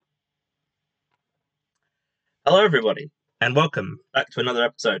Hello, everybody, and welcome back to another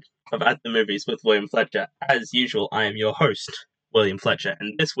episode of At the Movies with William Fletcher. As usual, I am your host, William Fletcher,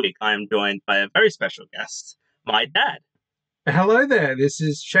 and this week I am joined by a very special guest, my dad. Hello there, this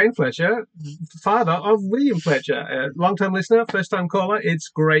is Shane Fletcher, father of William Fletcher, a long-time listener, first-time caller. It's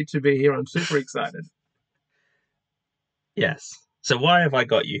great to be here. I'm super excited. Yes. So why have I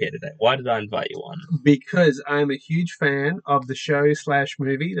got you here today? Why did I invite you on? Because I'm a huge fan of the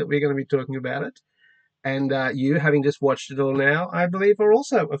show/movie that we're going to be talking about it. And you, having just watched it all now, I believe are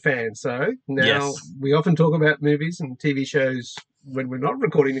also a fan. So now Yes. we often talk about movies and TV shows when we're not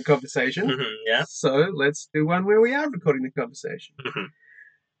recording the conversation. Yeah. So let's do one where we are recording the conversation. Mhm.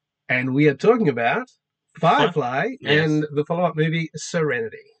 And we are talking about Firefly Yes. and the follow-up movie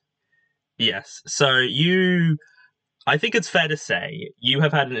Serenity. Yes. So I think it's fair to say you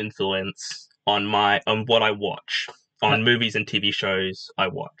have had an influence on what I watch, on movies and TV shows I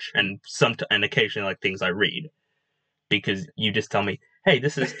watch, and occasionally like things I read, because you just tell me, "Hey,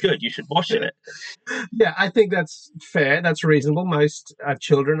 this is good. You should watch it." Yeah, I think that's fair. That's reasonable. Most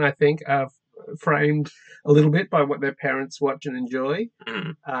children, I think, are framed a little bit by what their parents watch and enjoy.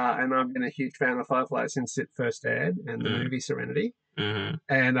 Mm. And I've been a huge fan of Firefly since it first aired, and the movie Serenity. Mm-hmm.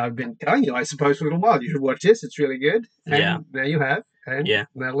 And I've been telling you, I suppose, for a little while, you should watch this. It's really good. And Yeah. now you have. And Yeah.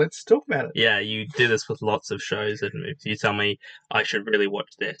 now let's talk about it. Yeah, you do this with lots of shows and movies. You tell me I should really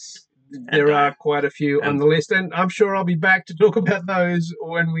watch this. There are quite a few on the list, and I'm sure I'll be back to talk about those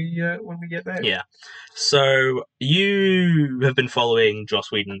when we get there. Yeah. So you have been following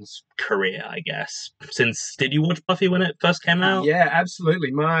Joss Whedon's career, I guess, since. Did you watch Buffy when it first came out? Yeah,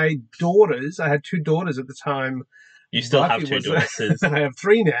 absolutely. My daughters, I had two daughters at the time. You still have two daughters. I have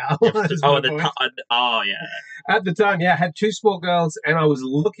three now. Oh, yeah. At the time, yeah, I had two small girls, and I was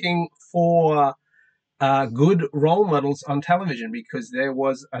looking for good role models on television because there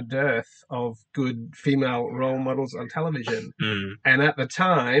was a dearth of good female role models on television. And at the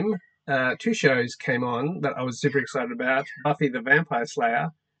time, two shows came on that I was super excited about: Buffy the Vampire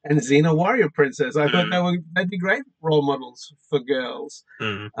Slayer and Xena Warrior Princess. I thought they'd be great role models for girls.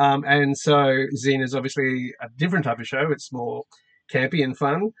 And so Xena's obviously a different type of show. It's more campy and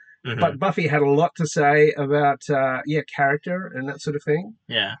fun. But Buffy had a lot to say about character and that sort of thing.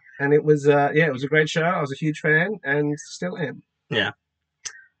 Yeah. And it was it was a great show. I was a huge fan and still am. Yeah.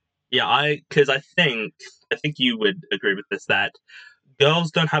 Yeah, because I think you would agree with this, that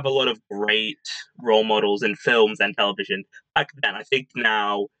girls don't have a lot of great role models in films and television. Back then, I think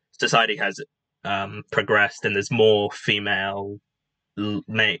now society has progressed and there's more female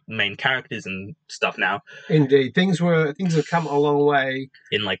main characters and stuff now. Indeed, things have come a long way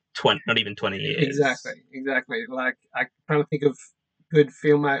in like not even 20 years. Exactly. Like, I'm trying to think of good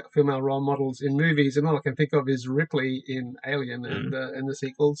female role models in movies, and all I can think of is Ripley in Alien and the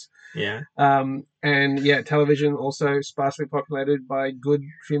sequels. Yeah. And yeah, television also sparsely populated by good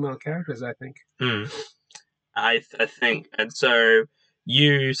female characters, I think. I think, and so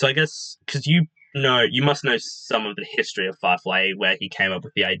I guess because you must know some of the history of Firefly, where he came up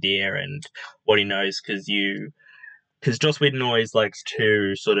with the idea and what he knows, because Joss Whedon always likes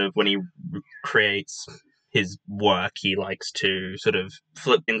to sort of, when he creates his work, he likes to sort of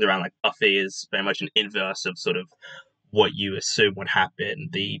flip things around. Like Buffy is very much an inverse of sort of what you assume would happen.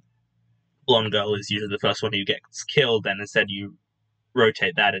 The blonde girl is usually the first one who gets killed, and instead you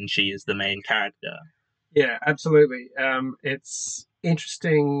rotate that and she is the main character. Yeah, absolutely. It's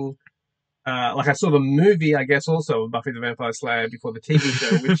interesting. Like, I saw the movie, I guess, also of Buffy the Vampire Slayer before the TV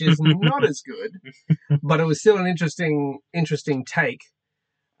show, which is not as good, but it was still an interesting take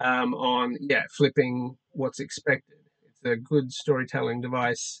on flipping what's expected. It's a good storytelling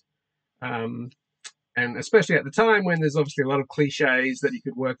device, and especially at the time when there's obviously a lot of cliches that you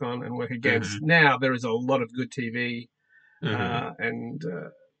could work on and work against. Now there is a lot of good TV, and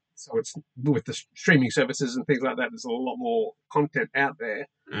so it's with the streaming services and things like that. There's a lot more content out there.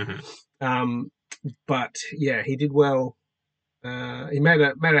 But yeah, he did well. He made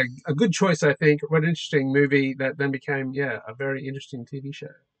a good choice, I think. What an interesting movie that then became a very interesting TV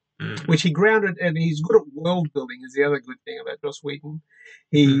show, which he grounded, and he's good at world building. Is the other good thing about Joss Whedon.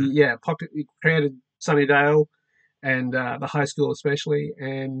 He he created Sunnydale and the high school especially,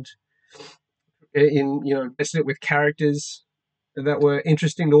 and invested it with characters that were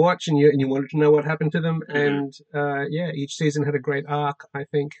interesting to watch, and you wanted to know what happened to them. And each season had a great arc, I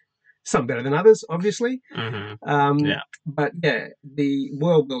think. Some better than others, obviously. But yeah, the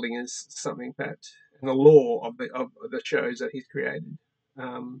world building is something that, and the lore of the shows that he's created.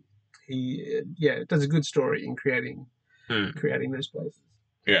 He does a good story in creating those places.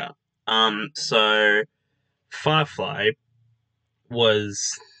 Yeah. So Firefly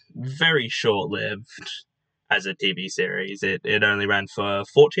was very short-lived, as a TV series. It only ran for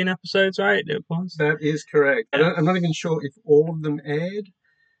 14 episodes, right? It was. That is correct. Yeah. I'm not even sure if all of them aired.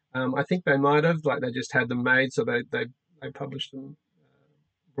 I think they might have, like they just had them made, so they published them,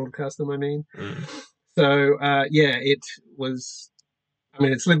 broadcast them. I mean, so yeah, it was. I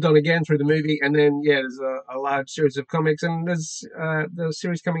mean, it's lived on again through the movie, and then yeah, there's a large series of comics, and there's the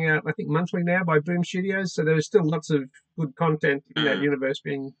series coming out, I think, monthly now by Boom Studios. So there's still lots of good content in that universe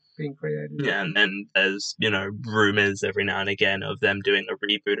being created. Yeah, and then there's rumors every now and again of them doing a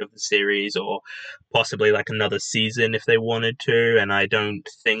reboot of the series, or possibly like another season if they wanted to. And I don't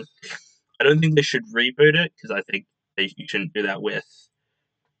think they should reboot it, because I think you shouldn't do that with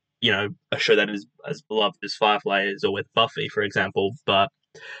a show that is as beloved as Firefly is, or with Buffy, for example. But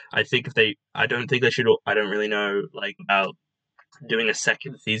I think I don't think they should. I don't really know like about doing a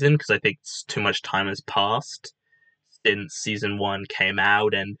second season, because I think too much time has passed since season 1 came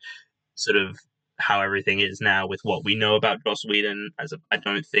out, and sort of how everything is now with what we know about Joss Whedon. I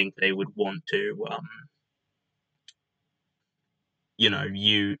don't think they would want to,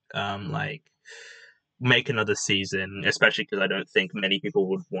 like make another season, especially because I don't think many people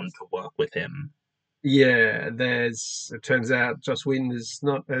would want to work with him. Yeah, it turns out Joss Whedon is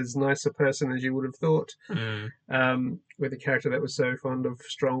not as nice a person as you would have thought, with a character that was so fond of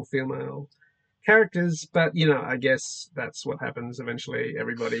strong female characters. But, I guess that's what happens eventually.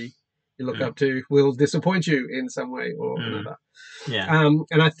 Everybody you look up to will disappoint you in some way or another. Yeah.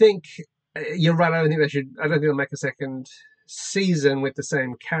 And I think you're right. I don't think they'll make a second season with the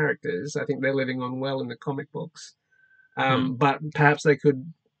same characters. I think they're living on well in the comic books. But perhaps they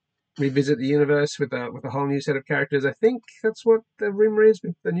could revisit the universe with a whole new set of characters. I think that's what the rumor is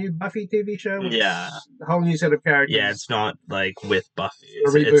with the new Buffy TV show. Yeah, a whole new set of characters. Yeah, it's not like with Buffy.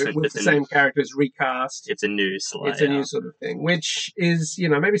 It's a reboot with the same characters recast. It's a new Slayer. It's a new sort of thing, which is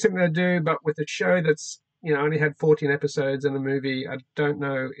maybe something they do, but with a show that's only had 14 episodes and a movie, I don't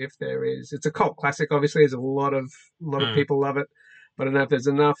know if there is. It's a cult classic, obviously. There's a lot of people love it, but I don't know if there's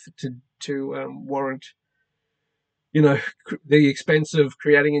enough to warrant the expense of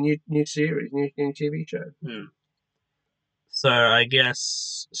creating a new series, new TV show. So I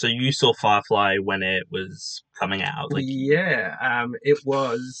guess you saw Firefly when it was coming out. It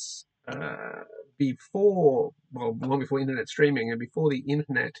was long before internet streaming and before the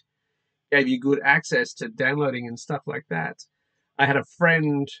internet gave you good access to downloading and stuff like that. I had a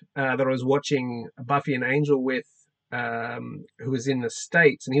friend that I was watching Buffy and Angel with, who was in the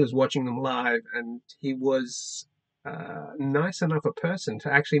States, and he was watching them live, and he was nice enough a person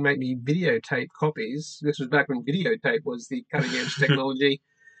to actually make me videotape copies. This was back when videotape was the cutting edge technology,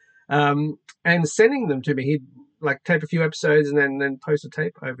 and sending them to me. He'd like tape a few episodes and then post a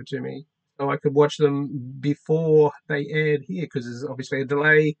tape over to me so I could watch them before they aired here, because there's obviously a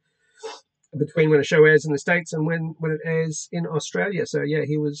delay between when a show airs in the States and when it airs in Australia. So yeah,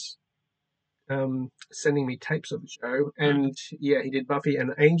 he was sending me tapes of the show, and yeah, he did Buffy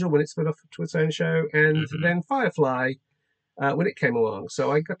and Angel when it split off to its own show, and then Firefly when it came along.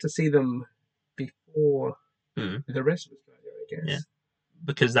 So I got to see them before the rest of Australia, I guess. Yeah,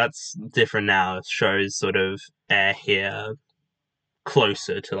 because that's different now. Shows sort of air here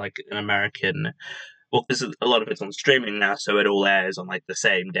closer to like an American. Well, because a lot of it's on streaming now, so it all airs on like the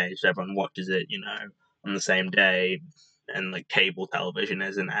same day, so everyone watches it, on the same day. And like cable television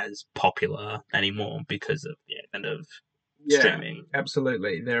isn't as popular anymore because of the advent of streaming.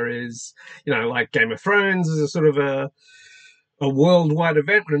 Absolutely. There is, like Game of Thrones is a sort of a worldwide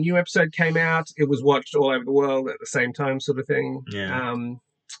event. When a new episode came out, it was watched all over the world at the same time, sort of thing. Yeah.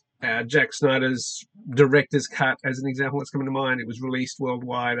 Jack Snyder's director's cut, as an example that's coming to mind, it was released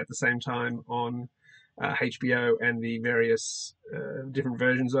worldwide at the same time on HBO and the various different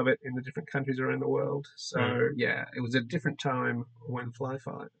versions of it in the different countries around the world. So yeah, it was a different time when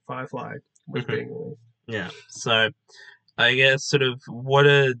Firefly was being released. Yeah. So I guess sort of what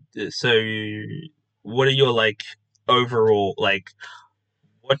are your like overall like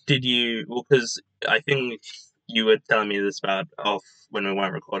what did you? Well, because I think you were telling me this about off when we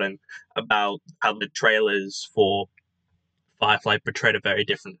weren't recording about how the trailers for Firefly portrayed a very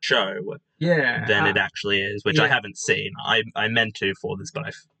different show than it actually is, which I haven't seen. I meant to for this, but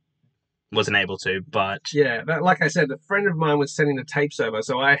I wasn't able to. But like I said, a friend of mine was sending the tapes over,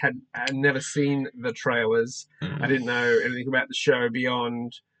 so I had never seen the trailers. I didn't know anything about the show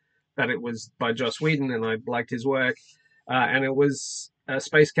beyond that it was by Joss Whedon, and I liked his work. And it was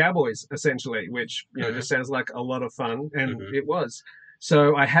Space Cowboys, essentially, which just sounds like a lot of fun, and it was.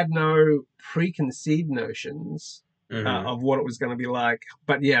 So I had no preconceived notions of what it was going to be like.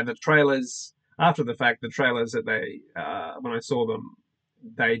 But yeah, the trailers, after the fact, that they, when I saw them,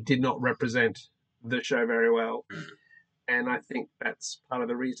 they did not represent the show very well. Mm. And I think that's part of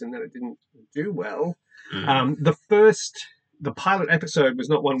the reason that it didn't do well. Mm. The pilot episode was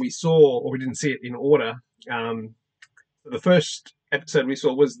not one we saw, or we didn't see it in order. The first episode we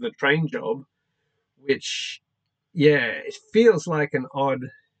saw was the train job, which, yeah, it feels like an odd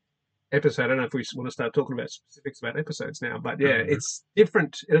episode. I don't know if we want to start talking about specifics about episodes now, but yeah, it's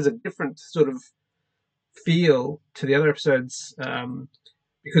different. It has a different sort of feel to the other episodes.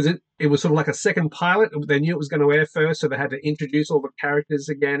 Because it was sort of like a second pilot. They knew it was going to air first, so they had to introduce all the characters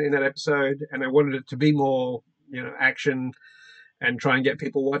again in that episode, and they wanted it to be more, action and try and get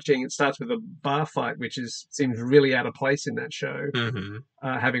people watching. It starts with a bar fight, which seems really out of place in that show. Mm-hmm.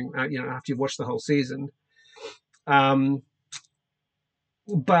 After you've watched the whole season.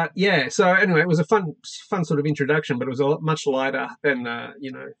 But yeah, so anyway, it was a fun sort of introduction, but it was a lot much lighter than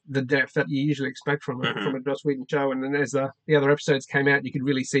the depth that you usually expect from a Joss Whedon show. And then as the other episodes came out, you could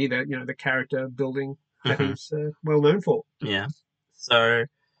really see that the character building that he's well known for. Yeah. So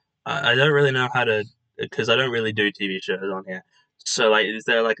I don't really know how to, because I don't really do TV shows on here. So like, is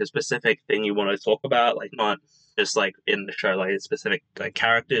there like a specific thing you want to talk about? Like not just like in the show, like specific like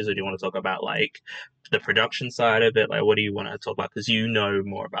characters, or do you want to talk about like the production side of it? Like, what do you want to talk about? Because you know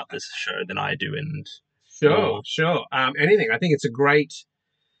more about this show than I do. And Sure. Anything. I think it's a great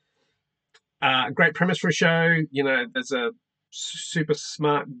premise for a show. There's a super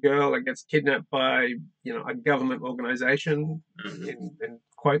smart girl that gets kidnapped by a government organization in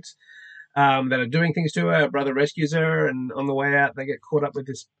quotes that are doing things to her. Her brother rescues her, and on the way out, they get caught up with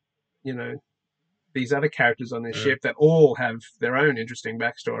this, these other characters on this ship that all have their own interesting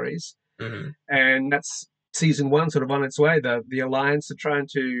backstories. Mm-hmm. And that's season 1 sort of on its way. The Alliance are trying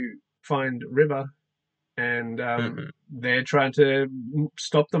to find River, and they're trying to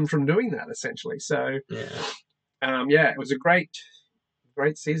stop them from doing that, essentially. So, it was a great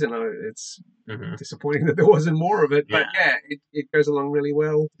season. It's disappointing that there wasn't more of it, but it goes along really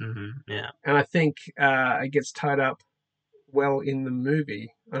well. Yeah, and I think it gets tied up well in the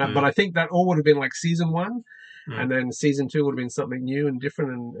movie. But I think that all would have been like season 1. And then season 2 would have been something new and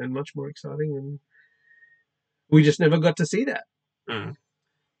different and much more exciting. And we just never got to see that.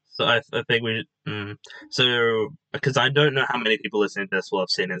 So I think so because I don't know how many people listening to this will have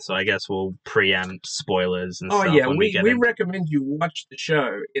seen it, so I guess we'll preempt spoilers and stuff. Oh yeah, we recommend you watch the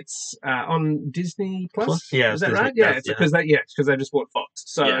show. It's on Disney Plus. Yeah, is that right? Yeah, it's because they just bought Fox.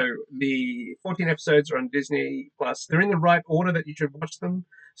 So the 14 episodes are on Disney Plus. They're in the right order that you should watch them.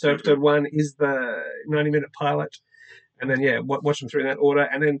 So episode 1 is the 90-minute pilot, and then watch them through in that order,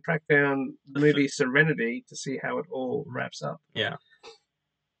 and then track down the movie Serenity to see how it all wraps up. Yeah.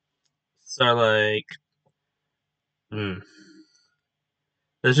 So like,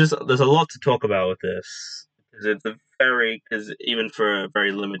 there's a lot to talk about with this, because even for a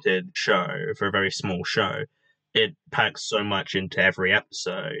very limited show, for a very small show, it packs so much into every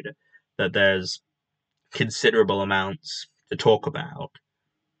episode that there's considerable amounts to talk about.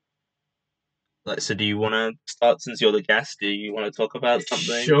 Like, so do you want to start, since you're the guest? Do you want to talk about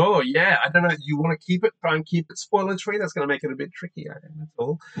something? Sure, yeah. I don't know. You want to try and keep it spoiler-free? That's going to make it a bit tricky, I think, that's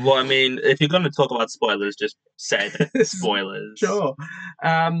all. Well, I mean, if you're going to talk about spoilers, just say that spoilers. Sure.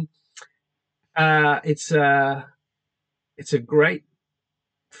 It's a great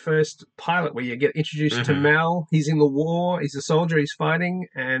first pilot where you get introduced to Mal. He's in the war. He's a soldier. He's fighting,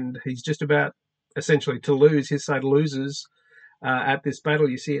 and he's just about, essentially, to lose. His side loses at this battle.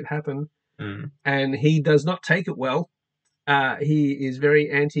 You see it happen. And he does not take it well. He is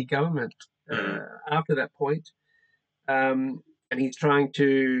very anti-government after that point. And he's trying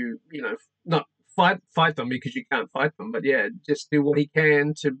to, not fight them, because you can't fight them, but just do what he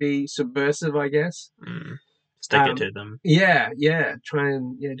can to be subversive, I guess. Stick it to them. Yeah. Try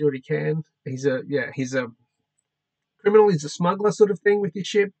and do what he can. He's a criminal. He's a smuggler sort of thing with his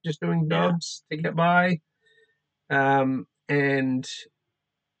ship, just doing jobs to get by. And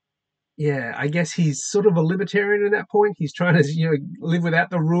I guess he's sort of a libertarian at that point. He's trying to live without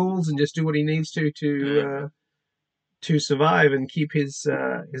the rules and just do what he needs to survive and keep his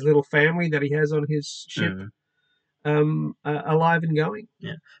little family that he has on his ship alive and going.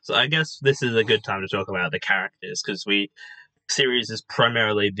 Yeah. So I guess this is a good time to talk about the characters, because series is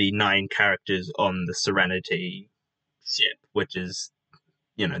primarily the 9 characters on the Serenity ship, which is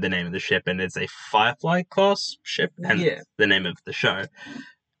the name of the ship, and it's a Firefly class ship, hence the name of the show.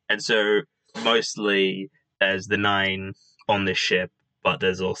 And so mostly there's the 9 on this ship, but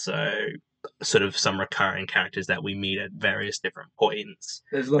there's also sort of some recurring characters that we meet at various different points.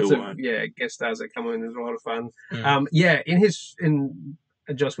 There's lots of guest stars that come in. There's a lot of fun. In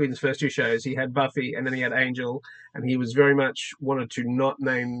Joss Whedon's first 2 shows, he had Buffy and then he had Angel, and he was very much wanted to not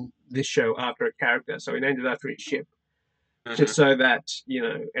name this show after a character. So he named it after his ship, Mhm. just so that,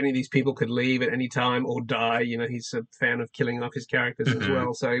 any of these people could leave at any time or die. He's a fan of killing off his characters as Mhm.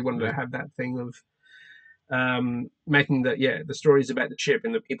 well. So he wanted to have that thing of making the stories about the ship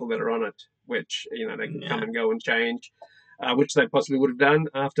and the people that are on it, which, they can come and go and change, which they possibly would have done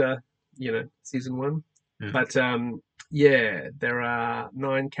after, season one. Mhm. But there are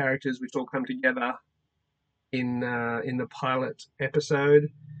 9 characters which all come together in the pilot episode.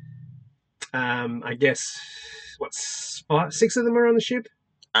 I guess what 6 of them are on the ship,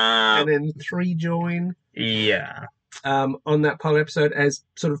 and then 3 join. Yeah. On that pilot episode as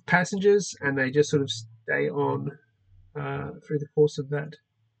sort of passengers, and they just sort of stay on through the course of that.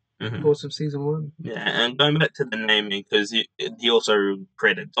 Mhm. Course of season 1. Yeah, and going back to the naming, because he also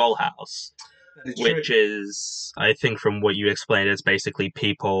created Dollhouse, which is, I think, from what you explained, is basically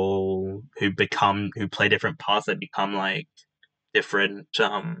people who play different parts that become like different.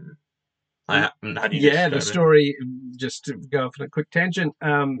 How do you describe the it? story. Just to go off on a quick tangent,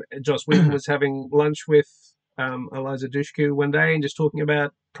 Joss Whedon was having lunch with Eliza Dushku one day and just talking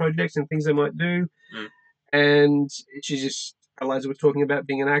about projects and things they might do, and Eliza was talking about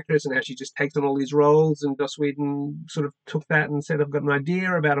being an actress and how she just takes on all these roles, and Joss Whedon sort of took that and said, I've got an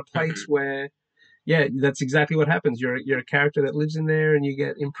idea about a place where, that's exactly what happens. You're a character that lives in there, and you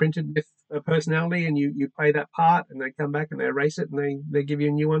get imprinted with a personality, and you play that part, and they come back and they erase it, and they give you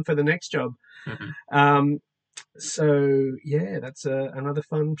a new one for the next job. So that's another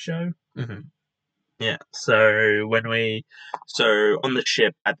fun show. Yeah. So on the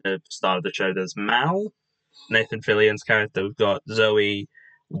ship at the start of the show, there's Mal, Nathan Fillion's character. We've got Zoe,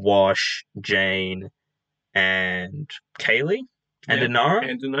 Wash, Jane, and Kaylee, and Inara.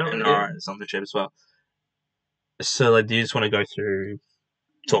 And Inara, Inara is on the ship as well. So, do you just want to go through,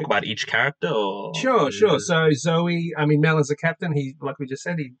 talk about each character, or? Sure. So Zoe, Mel is the captain. He, like we just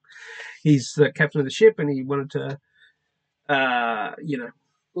said, he's the captain of the ship, and he wanted to,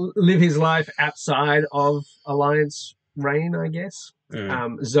 live his life outside of Alliance reign, I guess.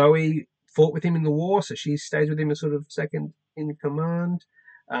 Zoe fought with him in the war, so she stays with him as sort of second in command.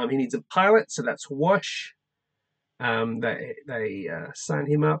 He needs a pilot, so that's Wash. They sign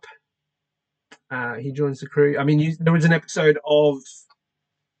him up. He joins the crew. There was an episode of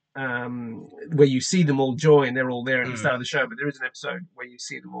where you see them all join. They're all there at the start of the show, but there is an episode where you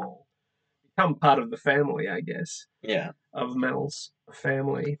see them all become part of the family, I guess. Yeah. Of Mel's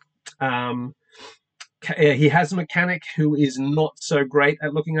family. He has a mechanic who is not so great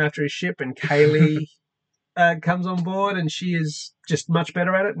at looking after his ship, and Kaylee comes on board, and she is just much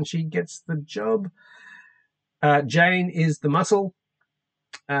better at it, and she gets the job. Jane is the muscle,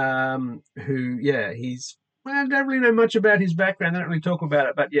 who, I don't really know much about his background. They don't really talk about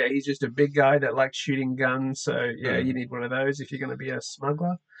it, but he's just a big guy that likes shooting guns. So you need one of those if you're going to be a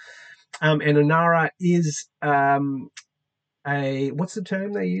smuggler. And Inara is what's the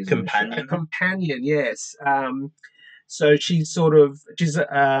term they use? Companion. A companion, yes. So she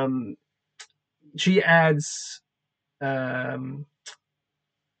adds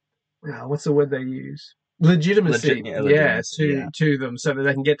what's the word they use? Legitimacy, to them, so that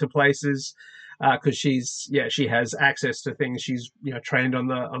they can get to places, because she has access to things. She's trained on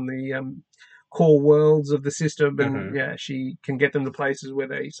the core worlds of the system, and she can get them to places where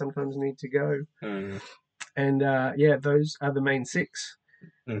they sometimes need to go. And those are the main 6.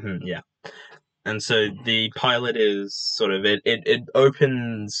 Yeah. And so the pilot is sort of it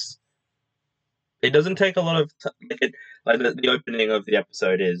opens. It doesn't take a lot of the opening of the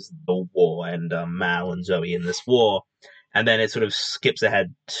episode is the war and Mal and Zoe in this war, and then it sort of skips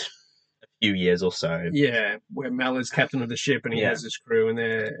ahead a few years or so. Yeah, where Mal is captain of the ship and he has his crew, and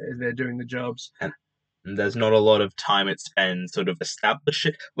they're doing the jobs. And there's not a lot of time it spends sort of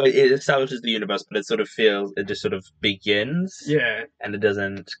establishing. Well, it establishes the universe, but it just sort of begins. Yeah, and it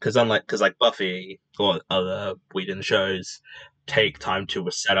doesn't, because like Buffy or other Whedon shows take time to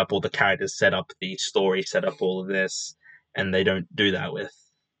set up all the characters, set up the story, set up all of this, and they don't do that with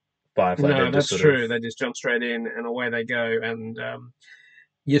Firefly. No, that's true. They just jump straight in and away they go, and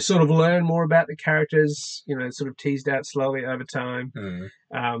you sort of learn more about the characters, sort of teased out slowly over time.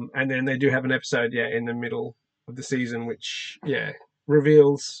 And then they do have an episode, in the middle of the season, which,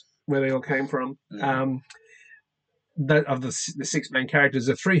 reveals where they all came from. That of the 6 main characters,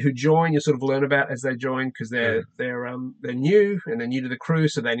 the 3 who join, you sort of learn about as they join, because they're new, and they're new to the crew,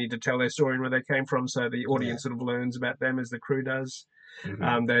 so they need to tell their story and where they came from. So the audience sort of learns about them as the crew does.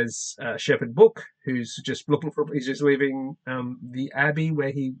 There's Shepherd Book, who's just he's just leaving the Abbey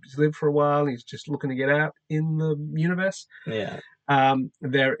where he's lived for a while. He's just looking to get out in the universe. Yeah.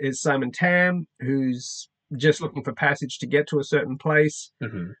 There is Simon Tam, who's just looking for passage to get to a certain place.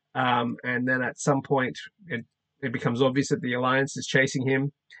 Mm-hmm. And then at some point, it becomes obvious that the Alliance is chasing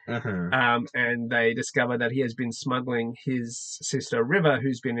him. Mm-hmm. And they discover that he has been smuggling his sister River,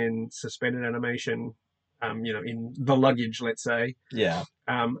 who's been in suspended animation, in the luggage, let's say. Yeah.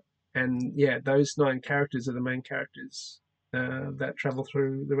 And yeah, those 9 characters are the main characters that travel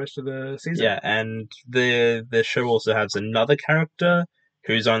through the rest of the season. Yeah, and the show also has another character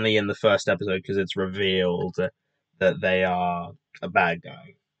who's only in the first episode because it's revealed that they are a bad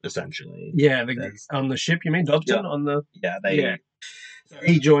guy, essentially. Yeah, There's- on the ship, you mean Dobson on the Yeah, they. yeah. So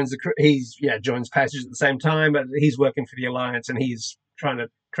he joins joins Passage at the same time, but he's working for the Alliance and he's trying to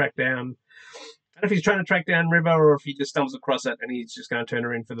track down. I don't know if he's trying to track down River or if he just stumbles across it and he's just going to turn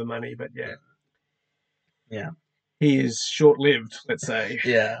her in for the money. But Yeah. he is short-lived, let's say.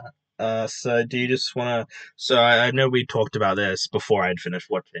 Yeah. So do you just want to? So I know we talked about this before I'd finished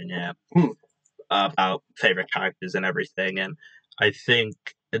watching. Yeah. About favorite characters and everything, and I think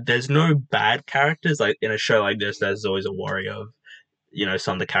there's no bad characters. Like in a show like this, there's always a worry of,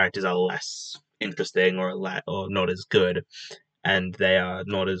 some of the characters are less interesting or not as good, and they are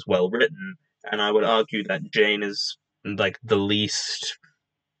not as well written. And I would argue that Jane is like the least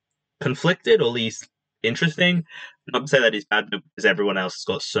conflicted or least interesting. Not to say that he's bad, because everyone else has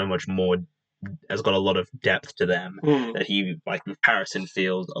got so much more, has got a lot of depth to them that he, like, Harrison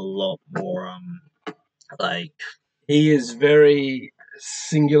feels a lot more like he is very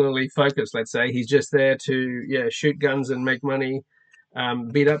singularly focused. Let's say he's just there to shoot guns and make money,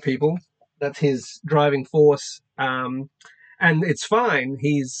 beat up people. That's his driving force, and it's fine.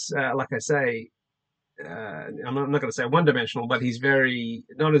 He's like I say, I'm not going to say one-dimensional, but he's very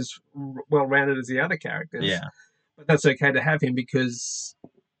not as well-rounded as the other characters. Yeah, but that's okay to have him because,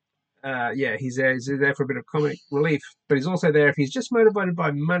 he's there for a bit of comic relief. But he's also there if he's just motivated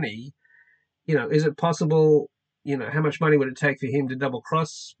by money. Is it possible? How much money would it take for him to double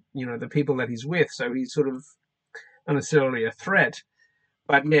cross, the people that he's with? So he's sort of not necessarily a threat,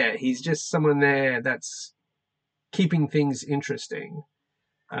 but yeah, he's just someone there that's keeping things interesting.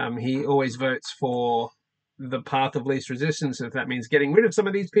 He always votes for the path of least resistance. If that means getting rid of some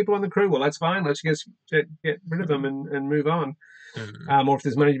of these people on the crew, well, that's fine. Let's just get rid of them and move on. Or if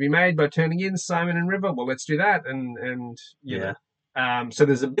there's money to be made by turning in Simon and River, well, let's do that. And you know. So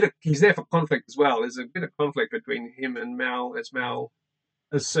there's a bit of, he's there for conflict as well. There's a bit of conflict between him and Mal as Mal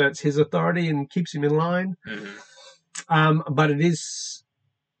asserts his authority and keeps him in line. But it is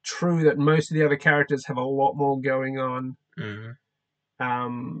true that most of the other characters have a lot more going on.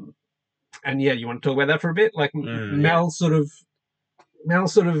 And yeah, you want to talk about that for a bit? Like Mel sort of,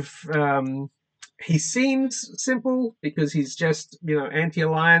 he seems simple because he's just,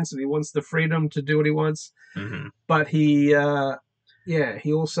 anti-alliance and he wants the freedom to do what he wants. But he also,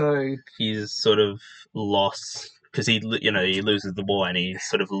 he's sort of lost because he loses the war and he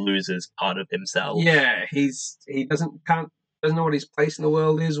sort of loses part of himself. Yeah, he doesn't know what his place in the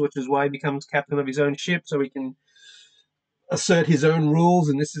world is, which is why he becomes captain of his own ship, so he can assert his own rules.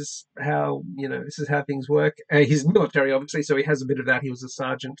 And this is how things work. He's military, obviously, so he has a bit of that. He was a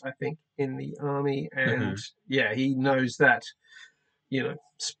sergeant, I think, in the army, and he knows that,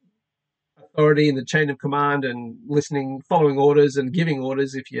 authority in the chain of command and listening, following orders, and giving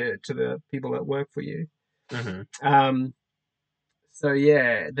orders to the people that work for you. So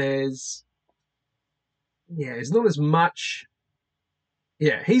there's not as much.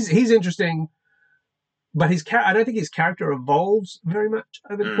 Yeah, he's interesting, but I don't think his character evolves very much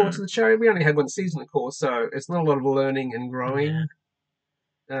over the course of the show. We only had one season, of course, so it's not a lot of learning and growing.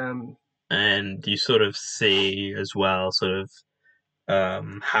 And you sort of see as well, sort of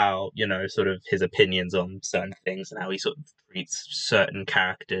how sort of his opinions on certain things and how he sort of treats certain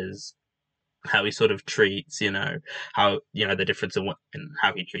characters. How he sort of treats, how the difference in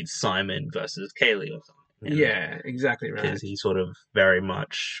how he treats Simon versus Kaylee or something. Yeah, exactly right. Because he sort of very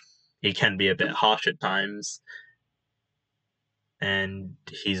much, he can be a bit harsh at times, and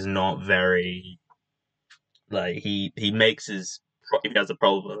he's not very, like, he makes if he has a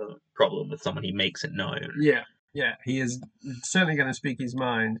problem with someone, he makes it known. Yeah, he is certainly going to speak his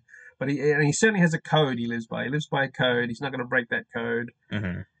mind, but he certainly has a code he lives by. He lives by a code. He's not going to break that code.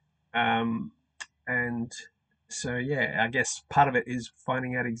 And so, I guess part of it is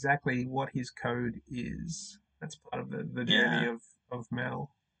finding out exactly what his code is. That's part of the journey of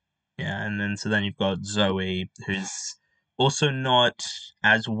Mel. Yeah, and then you've got Zoe, who's also not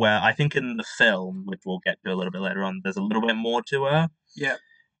as well. I think in the film, which we'll get to a little bit later on, there's a little bit more to her. Yeah.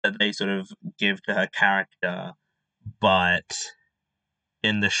 That they sort of give to her character, but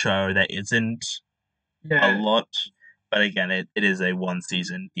in the show there isn't a lot. But again, it is a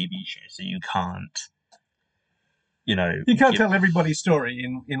one-season TV show, so you can't You can't tell everybody's story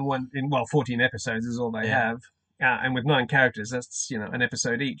in 14 episodes is all they have. And with 9 characters, that's, an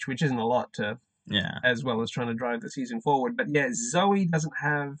episode each, which isn't a lot to, as well as trying to drive the season forward. But yeah, Zoe doesn't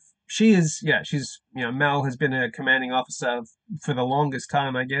have, she's, Mel has been a commanding officer for the longest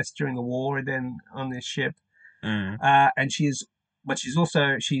time, I guess, during the war, then on this ship. And she's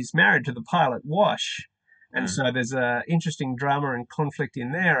married to the pilot, Wash. And so there's a interesting drama and conflict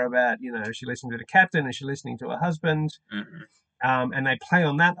in there about, is she listening to the captain? Is she listening to her husband? And they play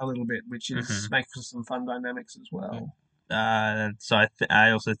on that a little bit, which is makes for some fun dynamics as well. So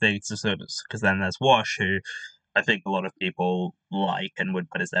I also think it's just because then there's Wash, who I think a lot of people like and would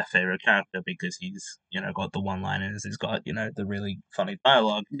put as their favorite character because he's got the one-liners, he's got the really funny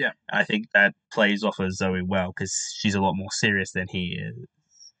dialogue. Yeah, and I think that plays off of Zoe well because she's a lot more serious than he is.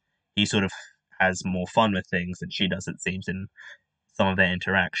 He sort of has more fun with things than she does, it seems, in some of their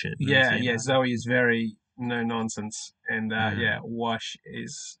interactions. Yeah. Zoe is very no nonsense, and Wash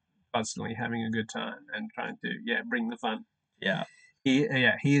is constantly having a good time and trying to bring the fun. Yeah, he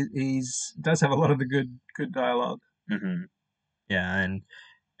does have a lot of the good dialogue. Yeah, and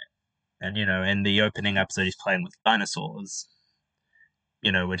in the opening episode, he's playing with dinosaurs.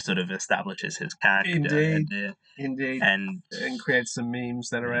 Which sort of establishes his character. Indeed. And creates some memes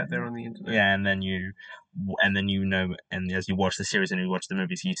that are out there on the internet. Yeah, and as you watch the series and you watch the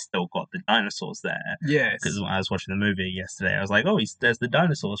movies, he's still got the dinosaurs there. Yes. Because when I was watching the movie yesterday, I was like, oh, there's the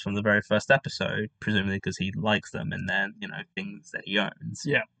dinosaurs from the very first episode, presumably because he likes them, and then, things that he owns.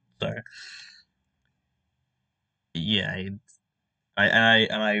 Yeah. So, yeah,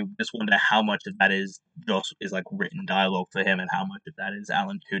 I just wonder how much of that is like written dialogue for him, and how much of that is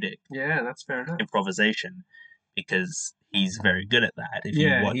Alan Tudyk. Yeah, that's fair enough. Improvisation, because he's very good at that. If you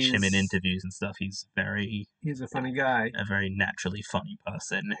watch him in interviews and stuff, he's a funny guy, a very naturally funny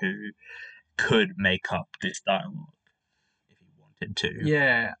person who could make up this dialogue if he wanted to.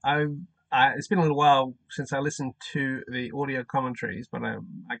 Yeah, it's been a little while since I listened to the audio commentaries, but I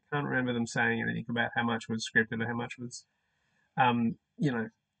can't remember them saying anything about how much was scripted or how much was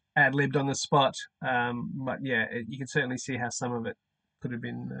ad-libbed on the spot. But yeah, you can certainly see how some of it could have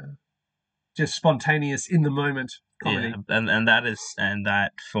been just spontaneous in the moment comedy. Yeah, and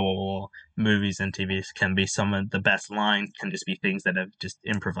that for movies and TVs can be some of the best lines can just be things that have just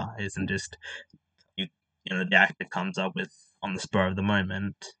improvised and just the actor comes up with on the spur of the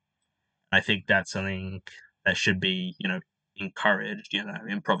moment. I think that's something that should be encouraged.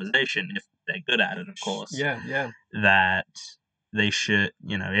 Improvisation if they're good at it, of course. Yeah. That they should,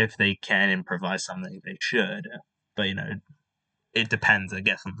 if they can improvise something, they should. But, it depends, I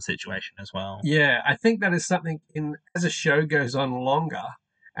guess, on the situation as well. Yeah, I think that is something as a show goes on longer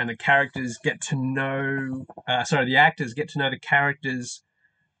and the characters get to know, the actors get to know the characters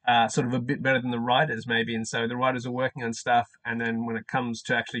sort of a bit better than the writers maybe. And so the writers are working on stuff. And then when it comes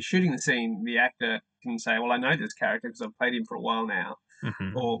to actually shooting the scene, the actor can say, well, I know this character because I've played him for a while now.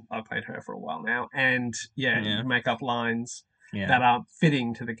 Or I've played her for a while now. And you make up lines that are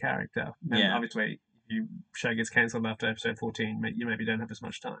fitting to the character. And obviously, if your show gets cancelled after episode 14, you maybe don't have as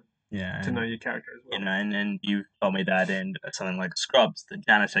much time to know your character as well. And you told me that in something like Scrubs, the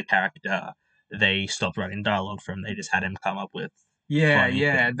janitor character, they stopped writing dialogue for him. They just had him come up with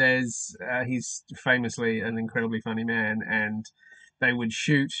There's he's famously an incredibly funny man, and they would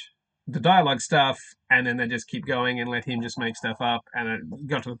shoot the dialogue stuff and then they just keep going and let him just make stuff up, and it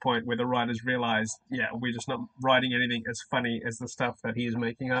got to the point where the writers realized we're just not writing anything as funny as the stuff that he is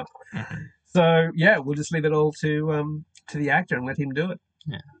making up. So we'll just leave it all to the actor and let him do it.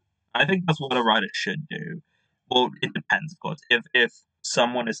 I think that's what a writer should do. Well, it depends, of course. If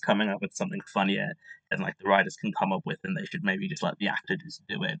someone is coming up with something funnier than like the writers can come up with, and they should maybe just let the actor just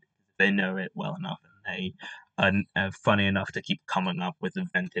do it. They know it well enough, and they are funny enough to keep coming up with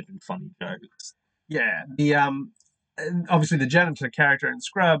inventive and funny jokes. Yeah, the obviously the janitor character in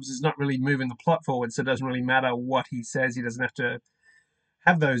Scrubs is not really moving the plot forward, so it doesn't really matter what he says. He doesn't have to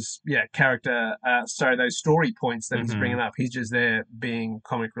have those those story points that he's bringing up. He's just there being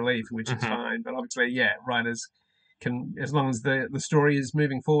comic relief, which is fine. But obviously, writers can, as long as the story is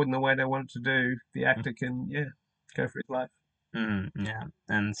moving forward in the way they want it to do, the actor can go for his life.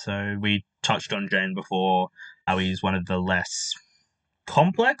 And so we touched on Jane before, how he's one of the less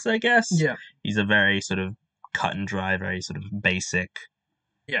complex, I guess. Yeah, he's a very sort of cut and dry, very sort of basic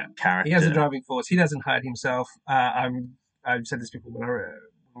character. He has a driving force. He doesn't hide himself. I've said this before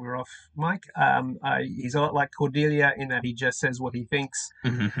when we were off mic. He's a lot like Cordelia in that he just says what he thinks,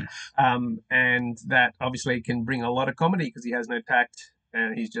 and that obviously can bring a lot of comedy because he has no tact.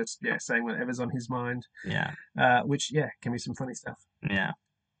 And he's just saying whatever's on his mind. Yeah. Which can be some funny stuff. Yeah.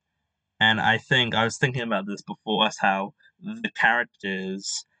 And I think I was thinking about this before us how the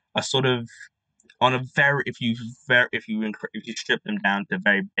characters are sort of on a very if you strip them down to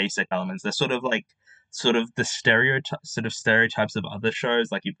very basic elements, they're sort of like the stereotypes of other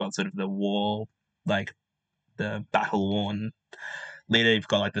shows. Like you've got sort of the war, like the battle worn leader. You've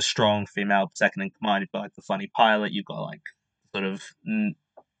got like the strong female second in command. You've got like the funny pilot. You've got like sort of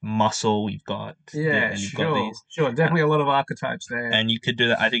muscle. Yeah, And you've got sure, these. sure. Definitely a lot of archetypes there. And you could do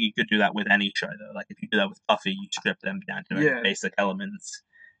that. I think you could do that with any show, though. Like if you do that with Buffy, you strip them down to very Yeah. basic elements.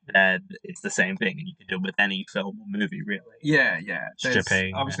 Then it's the same thing, and you can do it with any film or movie, really. Yeah. There's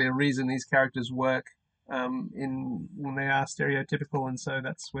Stripping. obviously a reason these characters work in when they are stereotypical, and so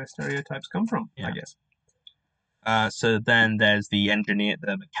that's where stereotypes come from, I Yeah. guess. So then there's the engineer,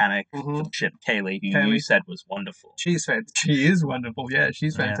 the mechanic for Mhm. the ship, Kaylee, who you Kaylee. said was wonderful. She is wonderful. Yeah,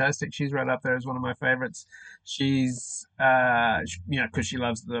 she's Yeah. fantastic. She's right up there as one of my favorites. She's, because she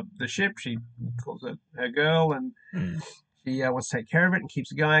loves the ship, she calls it her girl, and Mm. she wants to take care of it and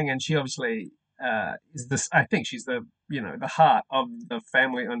keeps it going. And she obviously is this. I think she's the the heart of the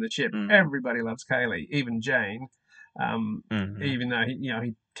family on the ship. Mm. Everybody loves Kaylee, even Jane. Mhm. Even though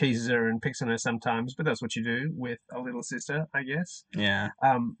he teases her and picks on her sometimes, but that's what you do with a little sister, I guess. Yeah.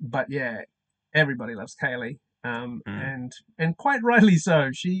 But yeah, everybody loves Kaylee, Mm. and quite rightly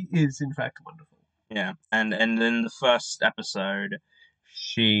so. She is in fact wonderful. Yeah. And in the first episode,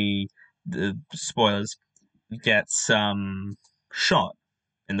 the spoilers, gets shot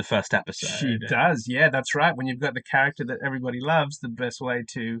in the first episode. She does, yeah, that's right. When you've got the character that everybody loves, the best way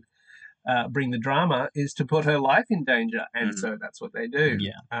to bring the drama is to put her life in danger, and so that's what they do.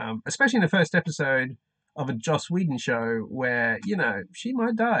 Yeah. Especially in the first episode of a Joss Whedon show, where she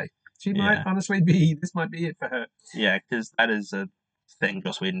might die. She might honestly be. This might be it for her. Yeah, because that is a thing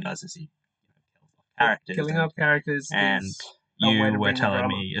Joss Whedon does. Is he kills off characters? Killing off characters. And is a way you to were bring the telling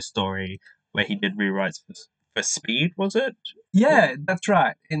drama. me a story where he did rewrites for Speed, was it? Yeah, that's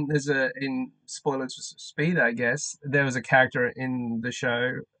right. In spoilers for Speed, I guess there was a character in the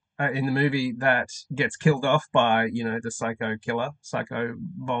show, in the movie, that gets killed off by the psycho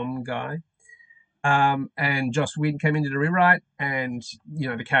bomb guy. And Joss Whedon came in to rewrite, and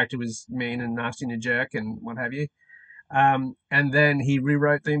the character was mean and nasty and a jerk and what have you. And then he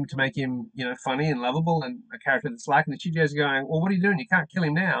rewrote them to make him, funny and lovable and a character that's liked. And the studio's going, well, what are you doing? You can't kill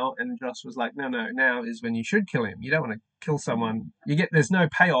him now. And Joss was like, no, now is when you should kill him. You don't want to kill someone. There's no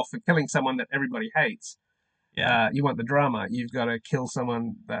payoff for killing someone that everybody hates. Yeah. You want the drama. You've got to kill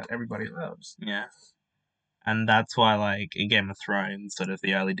someone that everybody loves. Yeah. And that's why, like, in Game of Thrones, sort of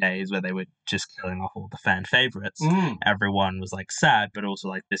the early days where they were just killing off all the fan favorites, everyone was, like, sad, but also,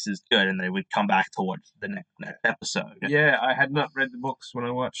 like, this is good, and they would come back to watch the next episode. Yeah, I had not read the books when I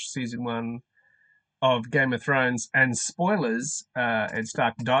watched season 1 of Game of Thrones, and spoilers, Ed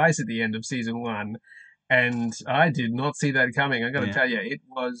Stark dies at the end of season 1, and I did not see that coming. I got to tell you, it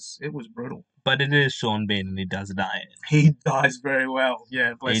was brutal. But it is Sean Bean, and he does die. He dies very well.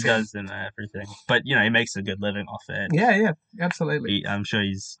 Yeah, bless him. He does in everything. But, he makes a good living off it. Yeah, absolutely. I'm sure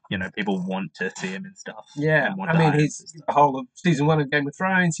he's, people want to see him and stuff. Yeah, I mean, he's the whole of season 1 of Game of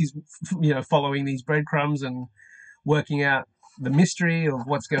Thrones. He's, following these breadcrumbs and working out the mystery of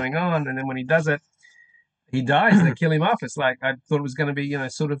what's going on. And then when he does it, he dies and they kill him off. It's like, I thought it was going to be,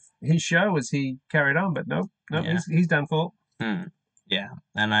 sort of his show as he carried on. But nope, he's done for. Yeah,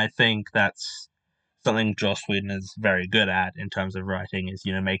 and I think that's something Joss Whedon is very good at in terms of writing is,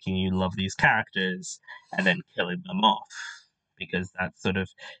 making you love these characters and then killing them off. Because that's sort of,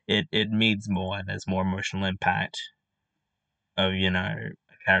 it means more and there's more emotional impact of, a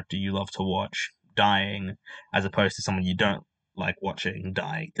character you love to watch dying as opposed to someone you don't like watching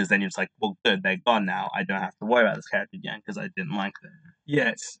die. Because then you're just like, well, good, they're gone now. I don't have to worry about this character again because I didn't like them.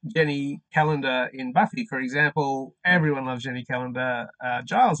 Yes, Jenny Calendar in Buffy, for example. Everyone loves Jenny Calendar.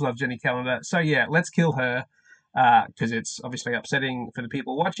 Giles loves Jenny Calendar. So yeah, let's kill her because it's obviously upsetting for the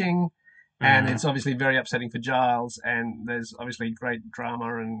people watching, and it's obviously very upsetting for Giles. And there's obviously great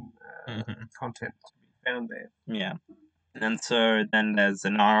drama and content to be found there. Yeah, and so then there's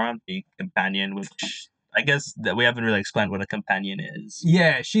Inara, the companion, which I guess that we haven't really explained what a companion is.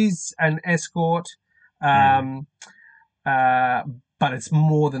 Yeah, she's an escort. But it's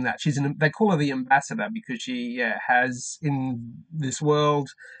more than that. They call her the ambassador because she has in this world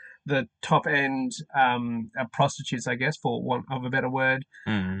the top end prostitutes, I guess, for want of a better word,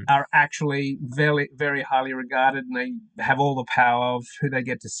 are actually very, very highly regarded, and they have all the power of who they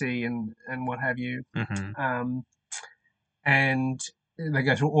get to see and what have you. And they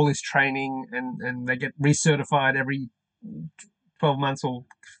go through all this training and they get recertified every 12 months or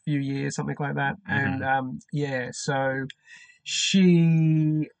few years, something like that. And so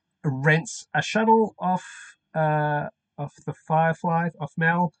she rents a shuttle off the Firefly, off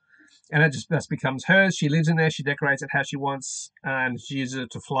Mel, and it just becomes hers. She lives in there. She decorates it how she wants, and she uses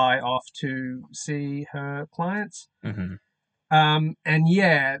it to fly off to see her clients. Mm-hmm. And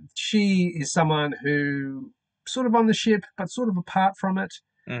yeah, she is someone who sort of on the ship, but sort of apart from it.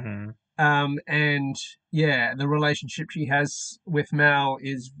 Mm-hmm. And yeah, the relationship she has with Mal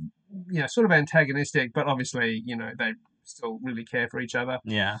is, sort of antagonistic, but obviously, they still really care for each other.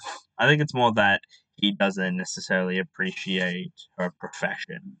 Yeah. I think it's more that he doesn't necessarily appreciate her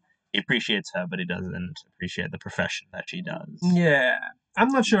profession. He appreciates her, but he doesn't appreciate the profession that she does. Yeah. I'm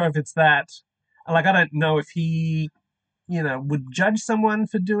not sure if it's that. Like, I don't know if he, would judge someone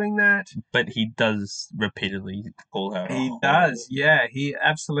for doing that. But he does repeatedly call her. He does, yeah. He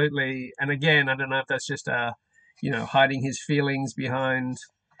absolutely. And again, I don't know if that's just hiding his feelings behind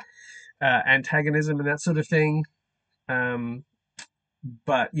antagonism and that sort of thing.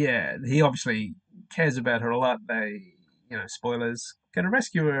 But yeah, he obviously cares about her a lot. They, spoilers, going to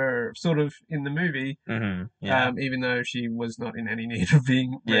rescue her sort of in the movie, Mm-hmm. Yeah. even though she was not in any need of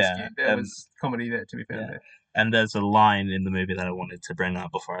being rescued. There was comedy there to be found there. And there's a line in the movie that I wanted to bring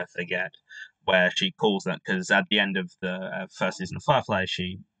up before I forget, where she calls them, because at the end of the first season of Firefly,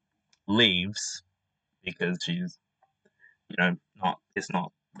 she leaves because she's, it's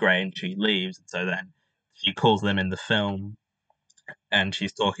not great, and she leaves. And so then she calls them in the film, and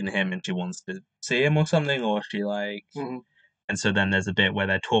she's talking to him, and she wants to see him or something, or she like, and so then there's a bit where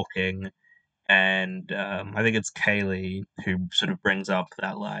they're talking, and I think it's Kaylee who sort of brings up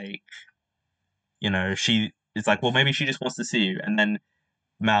that like, she is like, well, maybe she just wants to see you, and then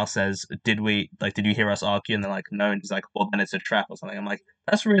Mal says, did you hear us argue? And they're like, no, and he's like, well, then it's a trap or something. I'm like,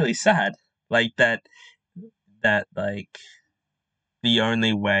 that's really sad. Like that like the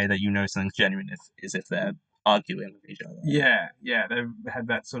only way that something's genuine is if they're arguing with each other. Yeah, they've had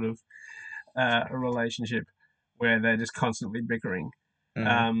that sort of a relationship where they're just constantly bickering.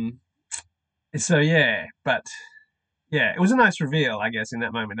 So yeah, but yeah, it was a nice reveal, I guess, in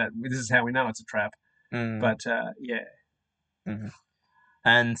that moment. This is how we know it's a trap. But yeah. Mm-hmm.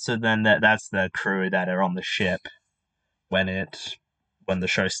 And so then that's the crew that are on the ship when the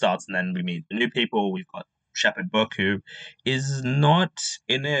show starts, and then we meet the new people. We've got Shepherd Book, who is not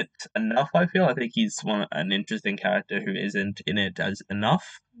in it enough. I feel. I think he's an interesting character who isn't in it as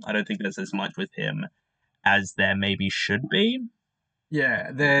enough. I don't think there's as much with him as there maybe should be.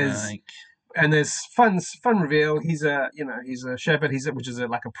 Yeah, there's fun reveal. He's a shepherd. Which is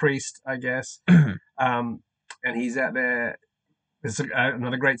like a priest, I guess. And he's out there. There's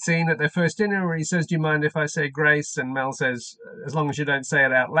another great scene at their first dinner where he says, "Do you mind if I say grace?" And Mel says, "As long as you don't say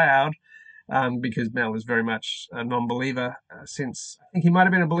it out loud." Because Mel was very much a non-believer since I think he might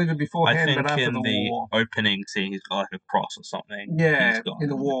have been a believer beforehand, but after the war. Opening scene, he's got like a cross or something. Yeah, in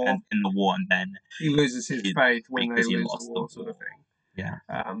the war. And then he loses his faith when they lose the war, sort of thing. Yeah.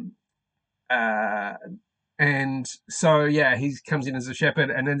 And so yeah, he comes in as a shepherd,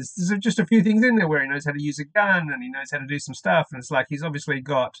 and then there's just a few things in there where he knows how to use a gun and he knows how to do some stuff, and it's like he's obviously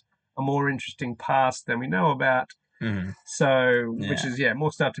got a more interesting past than we know about. Mm-hmm. So, which is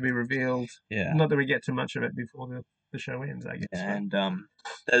more stuff to be revealed. Yeah. Not that we get too much of it before the show ends, I guess. And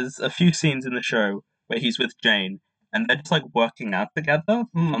there's a few scenes in the show where he's with Jane, and they're just like working out together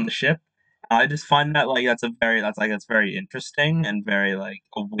on the ship. I just find that that's very interesting and very like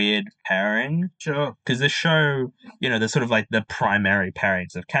a weird pairing. Sure. Because the show, there's sort of like the primary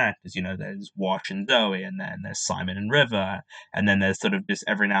pairings of characters. There's Wash and Zoe, and then there's Simon and River, and then there's sort of just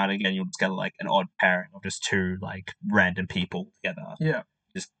every now and again you'll just get like an odd pairing of just two like random people together. Yeah.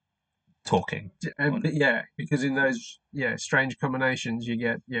 Just talking. Because in those strange combinations you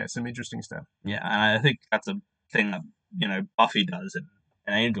get some interesting stuff. Yeah, and I think that's a thing that Buffy does and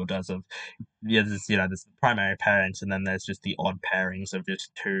Angel does there's the primary pairings, and then there's just the odd pairings of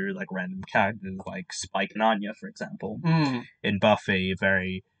just two like random characters like Spike and Anya, for example. In Buffy,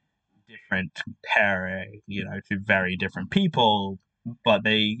 very different pairing, two very different people, but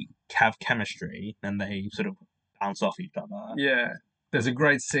they have chemistry and they sort of bounce off each other. Yeah, there's a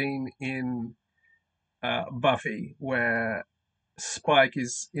great scene in Buffy where Spike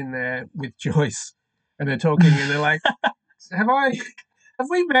is in there with Joyce, and they're talking, and they're like, Have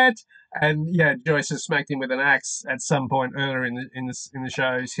we met? And Joyce has smacked him with an axe at some point earlier in the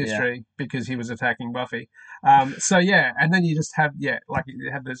show's history because he was attacking Buffy. And then you just have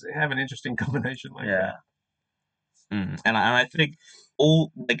have an interesting combination like that. And I think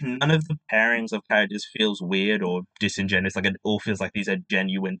none of the pairings of characters feels weird or disingenuous. Like it all feels like these are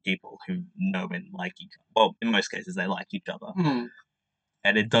genuine people who know and like each other. Well, in most cases they like each other,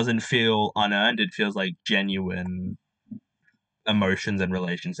 and it doesn't feel unearned. It feels like genuine emotions and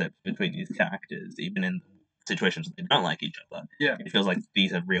relationships between these characters, even in situations where they don't like each other. Yeah. It feels like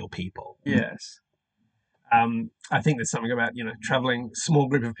these are real people. Yes. I think there's something about traveling small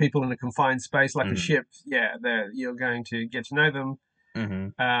group of people in a confined space like a ship. Yeah, you're going to get to know them,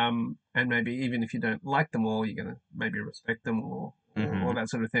 and maybe even if you don't like them all, you're going to maybe respect them or that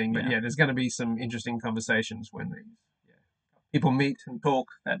sort of thing. But yeah, there's going to be some interesting conversations when these people meet and talk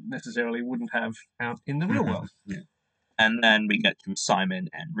that necessarily wouldn't have out in the real world. Yeah. And then we get to Simon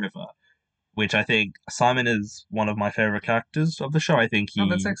and River, which I think Simon is one of my favorite characters of the show. I think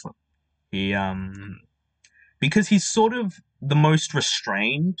that's excellent. He because he's sort of the most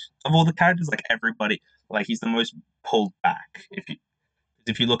restrained of all the characters. Like everybody, like he's the most pulled back.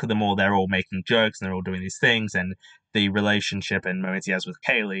 If you look at them all, they're all making jokes and they're all doing these things, and the relationship and moments he has with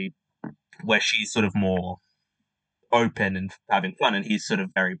Kaylee, where she's sort of more open and having fun, and he's sort of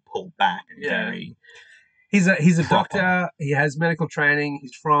very pulled back and very. He's a doctor. He has medical training.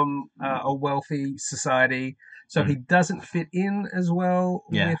 He's from a wealthy society, so he doesn't fit in as well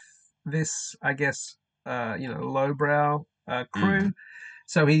with this, I guess, lowbrow crew.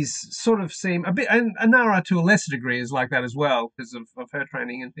 So he's sort of seemed a bit, and Anara to a lesser degree is like that as well because of her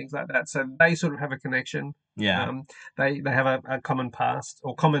training and things like that. So they sort of have a connection. Yeah. They have a common past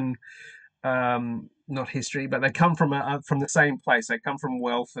or common, not history, but they come from the same place. They come from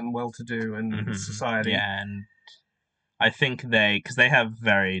wealth and well-to-do and society. Yeah, and I think because they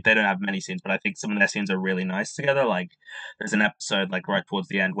don't have many scenes, but I think some of their scenes are really nice together. Like there's an episode like right towards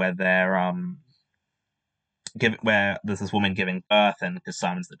the end where they're where there's this woman giving birth, and because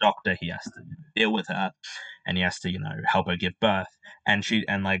Simon's the doctor, he has to deal with her, and he has to help her give birth, and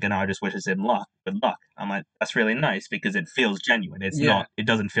I just wishes him good luck. I'm like, that's really nice because it feels genuine. It's not. It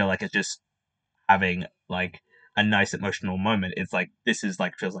doesn't feel like it's just having like a nice emotional moment. It's like this is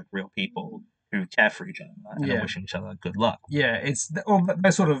like feels like real people who care for each other and are wishing each other good luck. Yeah, it's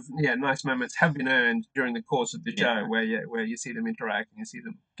those sort of nice moments have been earned during the course of the show where you see them interact and you see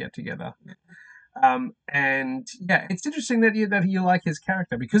them get together. And yeah, it's interesting that you like his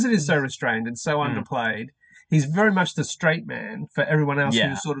character because it is so restrained and so underplayed. He's very much the straight man for everyone else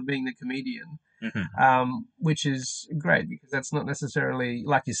who's sort of being the comedian, which is great because that's not necessarily,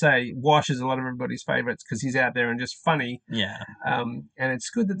 like you say, Wash is a lot of everybody's favorites because he's out there and just funny. Yeah. And it's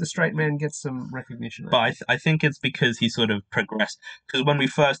good that the straight man gets some recognition. But I think it's because he sort of progressed. Because when we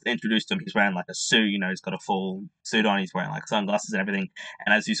first introduced him, he's wearing like a suit, he's got a full suit on, he's wearing like sunglasses and everything.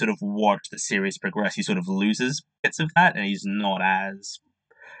 And as you sort of watch the series progress, he sort of loses bits of that and he's not as,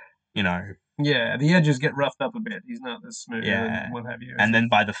 Yeah, the edges get roughed up a bit. He's not as smooth and what have you. And then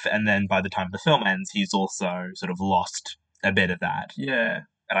by the time the film ends, he's also sort of lost a bit of that. Yeah.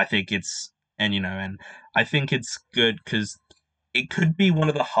 And I think and I think it's good because it could be one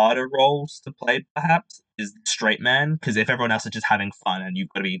of the harder roles to play, perhaps, is the straight man. Because if everyone else is just having fun and you've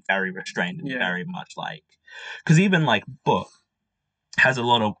got to be very restrained and very much like. Because even like Book has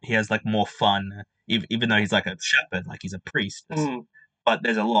he has like more fun, even though he's like a shepherd, like he's a priest. But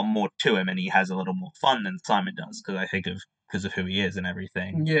there's a lot more to him and he has a little more fun than Simon does because of who he is and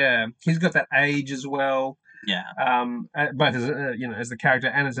everything. Yeah, he's got that age as well. Yeah. Both as as the character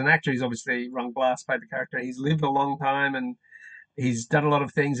and as an actor, he's obviously Ron Glass played the character. He's lived a long time and he's done a lot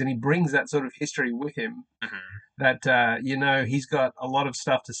of things, and he brings that sort of history with him. That he's got a lot of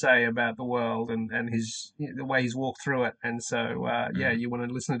stuff to say about the world and his the way he's walked through it. And so you want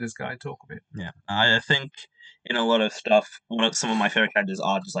to listen to this guy talk a bit. Yeah, I think in a lot of stuff, some of my favorite characters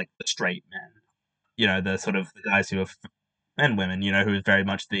are just like the straight men. The sort of the guys who are and women, who are very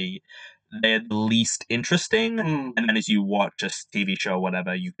much they're the least interesting. And then as you watch a TV show or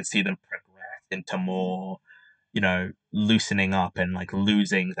whatever, you can see them progress into more, loosening up and like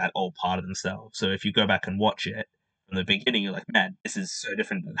losing that old part of themselves. So if you go back and watch it from the beginning, you're like, man, this is so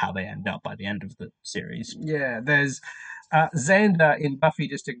different than how they end up by the end of the series. Yeah, there's Xander in Buffy,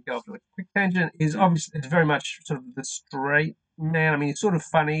 just to go off to a quick tangent, is obviously it's very much sort of the straight man. I mean, he's sort of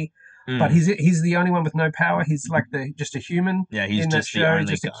funny, but he's the only one with no power. He's like just a human. Yeah, he's in just that show. He's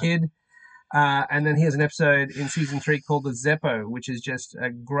just a kid. And then he has an episode in season 3 called The Zeppo, which is just a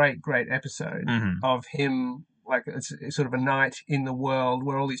great episode of him. Like it's sort of a night in the world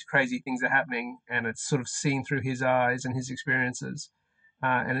where all these crazy things are happening, and it's sort of seen through his eyes and his experiences.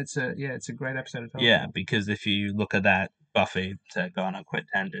 And it's a great episode of Yeah, because if you look at that, Buffy, to go on a quick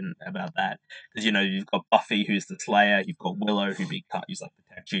tangent about that, because you've got Buffy, who's the Slayer, you've got Willow, who's like the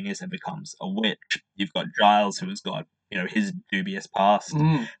tech genius and becomes a witch, you've got Giles, who has got his dubious past,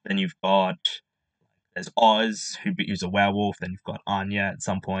 then you've got there's Oz, who's a werewolf, then you've got Anya at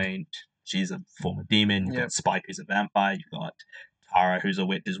some point, she's a former demon, you've got Spike, who's a vampire, you've got Tara, who's a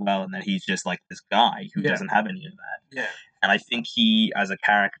witch as well, and then he's just like this guy who doesn't have any of that. Yeah. and I think he, as a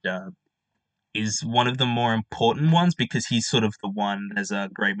character, is one of the more important ones because he's sort of the one. There's a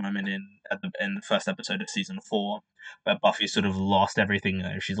great moment in the first episode of season 4 where Buffy sort of lost everything.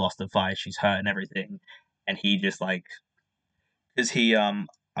 She's lost the fight, she's hurt and everything, and he just like because he I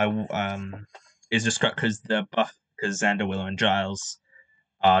is described because Xander, Willow, and Giles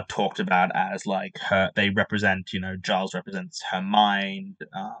are talked about as like her. They represent, Giles represents her mind,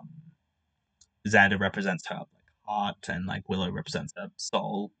 Xander represents her like heart, and like Willow represents her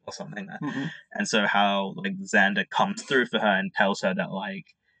soul or something. Mm-hmm. And so how like Xander comes through for her and tells her that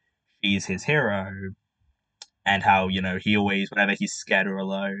like she's his hero, and how he always, whenever he's scared or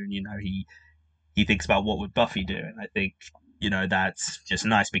alone, he thinks about what would Buffy do, and I think that's just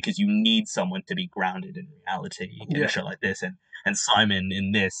nice because you need someone to be grounded in reality in a show like this, and Simon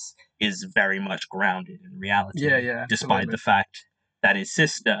in this is very much grounded in reality, despite absolutely. the fact that his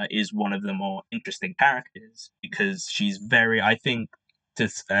sister is one of the more interesting characters because she's very, I think, to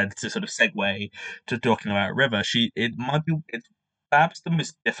sort of segue to talking about River, it's perhaps the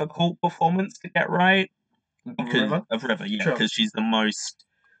most difficult performance to get right because of River, because she's the most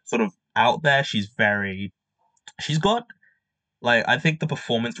sort of out there. She's got like, I think the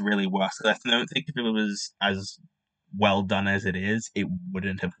performance really works. I don't think if it was as well done as it is, it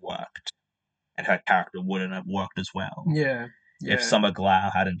wouldn't have worked, and her character wouldn't have worked as well. Yeah. If Summer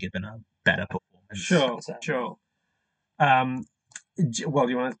Glau hadn't given a better performance. Sure. Well,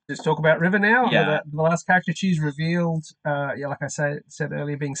 do you want to just talk about River now? Yeah. The last character she's revealed, like I said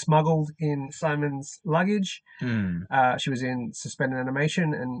earlier, being smuggled in Simon's luggage. She was in suspended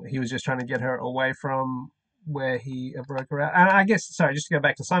animation, and he was just trying to get her away from where he broke her out. And I guess, sorry, just to go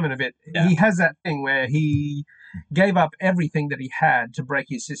back to Simon a bit, he has that thing where he gave up everything that he had to break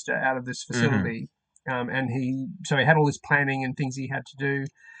his sister out of this facility. And he had all this planning and things he had to do,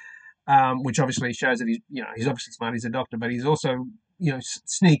 which obviously shows that he's obviously smart. He's a doctor, but he's also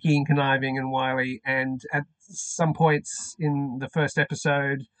sneaky and conniving and wily. And at some points in the first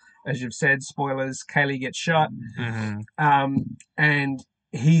episode, as you've said, spoilers, Kaylee gets shot, and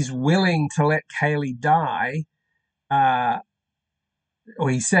he's willing to let Kaylee die, or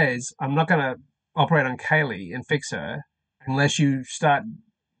he says, "I'm not going to operate on Kaylee and fix her unless you start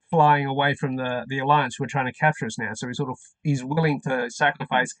flying away from the Alliance who are trying to capture us now." So he's willing to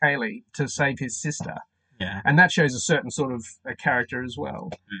sacrifice Kaylee to save his sister. Yeah. And that shows a certain sort of a character as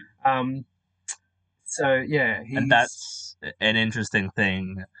well. And that's an interesting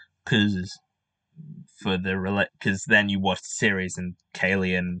thing because then you watch the series and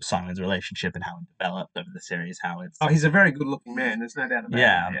Kaylee and Simon's relationship and how it developed over the series. He's a very good looking man. There's no doubt about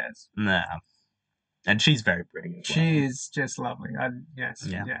it. Yes. Yeah. And she's very pretty. She is just lovely.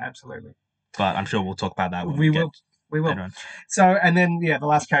 Absolutely. But I'm sure we'll talk about that when we will. So, and then the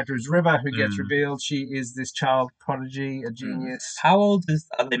last character is River, who gets revealed. She is this child prodigy, a genius. How old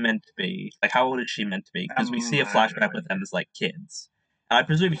are they meant to be? Like, how old is she meant to be? Because we see a flashback with them as like kids. And I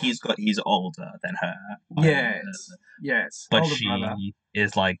presume he's older than her. Yes. But she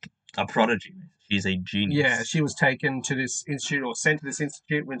is like a prodigy. She's a genius. Yeah, she was taken to this institute or sent to this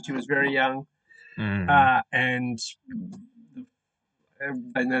institute when she was very young. And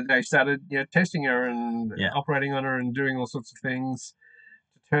then they started, testing her and operating on her and doing all sorts of things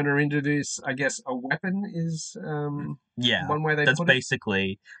to turn her into this. I guess a weapon is one way they put it. That's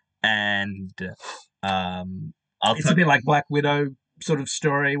basically, and it's a bit like Black Widow sort of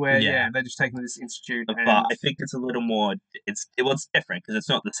story where they're just taking this institute. But I think it's a little more. It's different because it's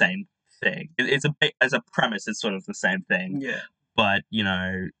not the same thing. It's a bit, as a premise, it's sort of the same thing. Yeah, but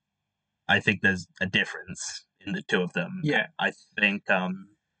I think there's a difference in the two of them. Yeah. I think,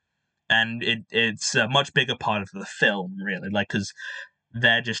 and it's a much bigger part of the film, really, like, because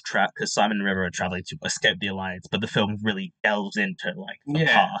they're just trapped, because Simon and River are traveling to escape the Alliance, but the film really delves into, like, the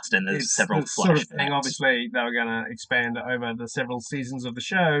past, and there's several flashbacks. Sort of thing, obviously, they were going to expand over the several seasons of the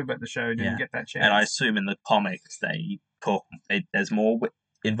show, but the show didn't get that chance. And I assume in the comics, there's more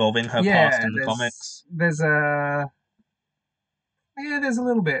involving her past in the comics. There's a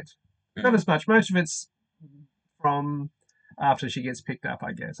little bit. Not as much. Most of it's from after she gets picked up,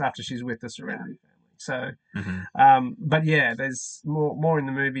 I guess, after she's with the Serenity family. So, but there's more in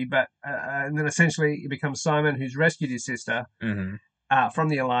the movie. But and then essentially it becomes Simon who's rescued his sister from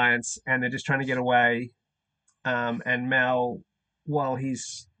the Alliance, and they're just trying to get away. And Mal, while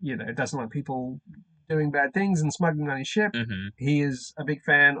he's doesn't like people doing bad things and smuggling on his ship, he is a big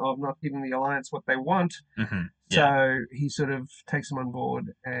fan of not giving the Alliance what they want. So he sort of takes them on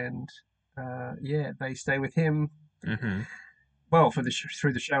board, and they stay with him. Well, through the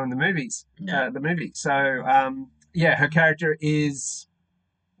show and the movies, the movie. So her character is,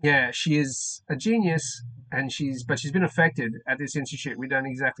 she is a genius, but she's been affected at this institute. We don't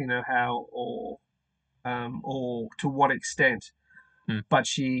exactly know how or to what extent, but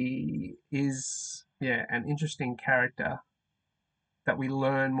she is an interesting character that we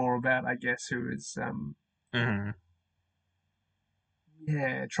learn more about, I guess, who is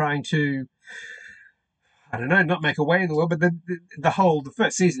trying to, I don't know, not make a way in the world, but the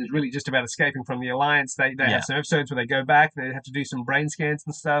first season is really just about escaping from the Alliance. They have some episodes where they go back and they have to do some brain scans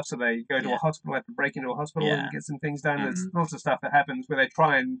and stuff. So they go to a hospital, have to break into a hospital and get some things done. There's lots of stuff that happens where they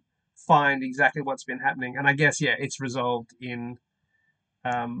try and find exactly what's been happening. And I guess, it's resolved in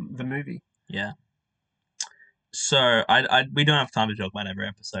the movie. Yeah. So we don't have time to talk about every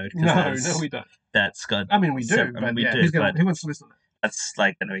episode. No, we don't. That's got. I mean, we do. Who wants to listen to that? That's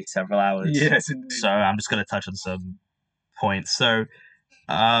like going to be several hours. Yes, indeed. So I'm just going to touch on some points. So,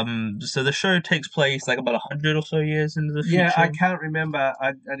 so the show takes place like about 100 or so years into the future. Yeah, I can't remember.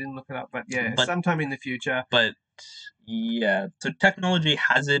 I didn't look it up, but sometime in the future. But so technology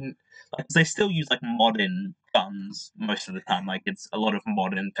hasn't. Like, they still use like modern guns most of the time. Like, it's a lot of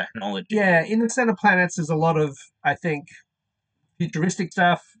modern technology. Yeah, in the Center Planets, there's a lot of, I think, futuristic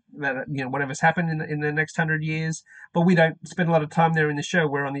stuff that whatever's happened in the next 100 years. But we don't spend a lot of time there in the show.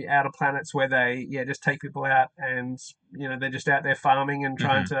 We're on the outer planets where they just take people out, and they're just out there farming and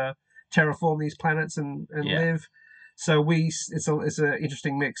trying to terraform these planets and live. So it's an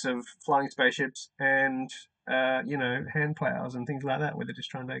interesting mix of flying spaceships and hand plows and things like that, where they're just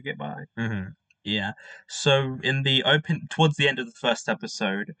trying to get by. Yeah. So towards the end of the first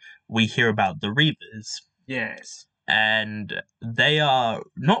episode, we hear about the Reavers. Yes. And they are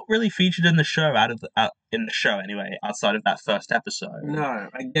not really featured in the show in the show anyway, outside of that first episode. No.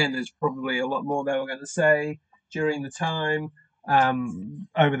 Again, there's probably a lot more they were going to say during the time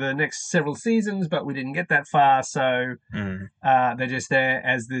over the next several seasons, but we didn't get that far. So they're just there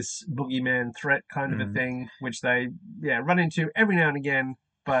as this boogeyman threat kind of a thing, which they run into every now and again.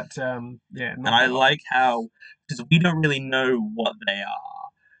 But and I like how, because we don't really know what they are,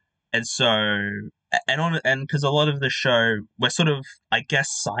 and so. And because a lot of the show, we're sort of, I guess,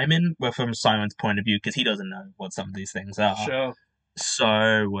 we're from Simon's point of view, because he doesn't know what some of these things are. Sure.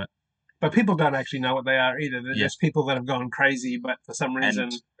 So. But people don't actually know what they are either. They're just people that have gone crazy, but for some reason.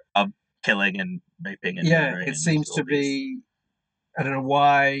 Of killing and raping and it seems to be. I don't know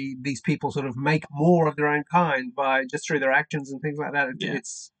why these people sort of make more of their own kind just through their actions and things like that.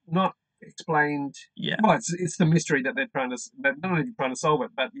 It's not explained. Yeah. Well, it's the mystery that they're not only trying to solve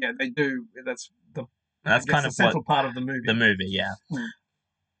it, but they do. That's kind of the central part of the movie. The movie, yeah.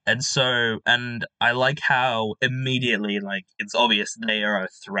 And so, and I like how immediately, like, it's obvious they are a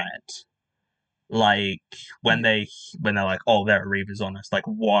threat. Like, when they're like, oh, there are Reavers on us, like,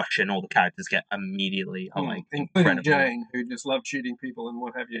 Wash and all the characters get immediately, like, including incredible. Jane, who just loved shooting people and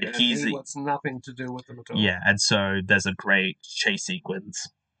what have you. And he wants nothing to do with them at all. Yeah, and so there's a great chase sequence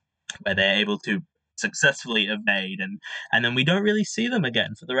where they're able to successfully evade, and then we don't really see them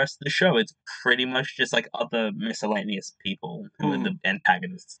again for the rest of the show. It's pretty much just like other miscellaneous people who are the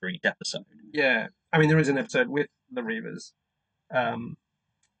antagonists for each episode. Yeah, I mean, there is an episode with the Reavers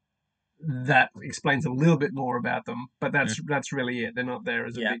that explains a little bit more about them, but that's really it. They're not there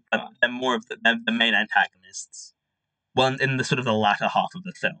as a big part. They're more of the main antagonists. Well, in the sort of the latter half of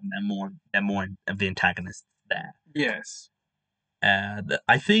the film, they're more of the antagonists there. Yes.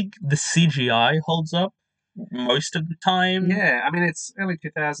 I think the CGI holds up most of the time. Yeah, I mean, it's early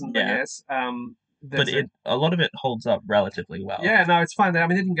 2000s, I guess. But a lot of it holds up relatively well. Yeah, no, it's fine. I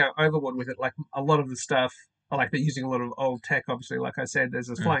mean, they didn't go overboard with it. Like, a lot of the stuff, like, they're using a lot of old tech, obviously. Like I said, there's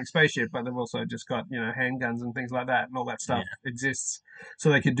a flying spaceship, but they've also just got, handguns and things like that, and all that stuff exists.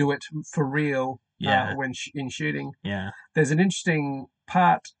 So they could do it for real when in shooting. Yeah. There's an interesting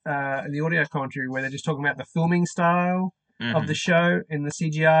part in the audio commentary where they're just talking about the filming style of the show in the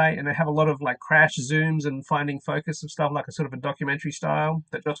CGI, and they have a lot of like crash zooms and finding focus of stuff, like a sort of a documentary style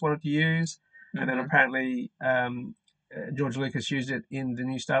that Joss wanted to use. And then apparently George Lucas used it in the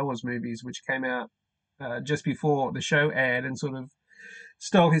new Star Wars movies, which came out just before the show aired, and sort of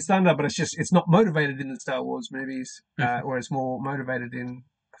stole his thunder. But it's not motivated in the Star Wars movies, or it's more motivated in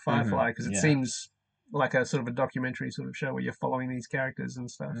Firefly, because it seems like a sort of a documentary sort of show where you're following these characters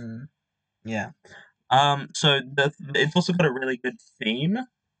and stuff. Yeah. So it's also got a really good theme,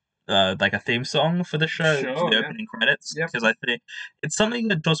 like a theme song for the show, the opening credits, because I think it's something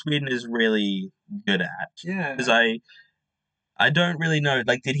that Joss Whedon is really good at. Yeah. Because I don't really know,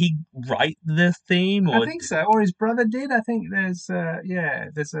 like, did he write the theme? Or I think so, or his brother did. I think there's a...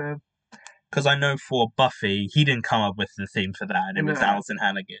 Because I know for Buffy, he didn't come up with the theme for that. It was Alison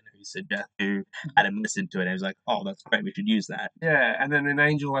Hannigan who had him listen to it. And he was like, oh, that's great, we should use that. Yeah, and then in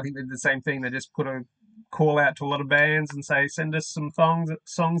Angel, I think they did the same thing. They just put a call out to a lot of bands and say, send us some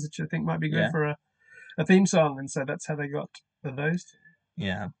songs that you think might be good Yeah. for a theme song. And so that's how they got those two.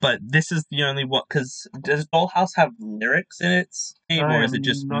 Yeah, but this is the only one, because does Dollhouse have lyrics in its game, I or am is it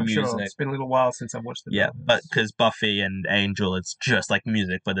just not sure. music? It's been a little while since I've watched the Yeah, Dollhouse. but because Buffy and Angel, it's just like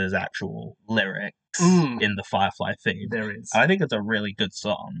music, but there's actual lyrics Mm. in the Firefly theme. There is. I think it's a really good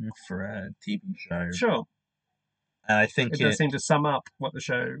song for a TV show. Sure. And I think It does seem to sum up what the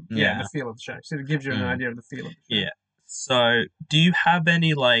show, the feel of the show. So it gives you an idea of the feel of the show. Yeah. So, do you have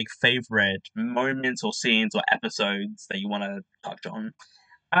any like favorite moments or scenes or episodes that you want to touch on?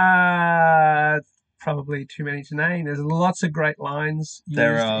 Probably too many to name. There's lots of great lines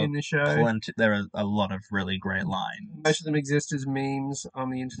used in the show. There are a lot of really great lines. Most of them exist as memes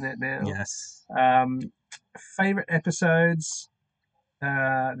on the internet now. Yes. Favorite episodes?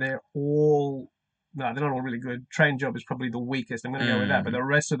 They're not all really good. Train Job is probably the weakest. I'm going to go with that, but the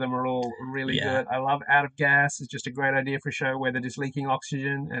rest of them are all really good. I love Out of Gas. It's just a great idea for a show where they're just leaking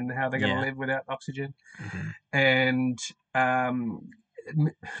oxygen and how they're going to live without oxygen. Mm-hmm. And now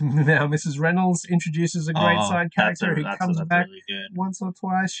Mrs. Reynolds introduces a great side character who comes back really once or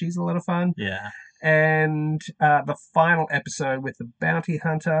twice. She's a lot of fun. Yeah. And the final episode with the bounty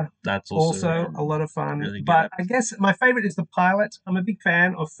hunter. That's also a lot of fun. Really but I guess my favorite is the pilot. I'm a big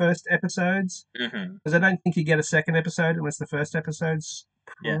fan of first episodes because I don't think you get a second episode unless the first episode's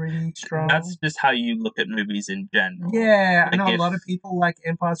pretty strong. That's just how you look at movies in general. Yeah, I know a lot of people like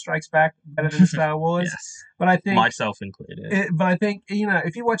Empire Strikes Back better than Star Wars. Yes. But I think myself included. But I think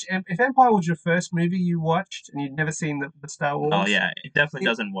if Empire was your first movie you watched and you'd never seen the Star Wars, it definitely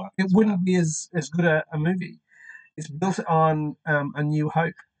doesn't work. It wouldn't be as good a movie. It's built on A New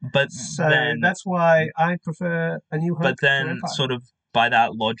Hope, but that's why I prefer A New Hope. But then, sort of by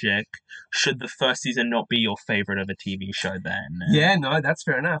that logic, should the first season not be your favorite of a TV show? Then yeah, no, that's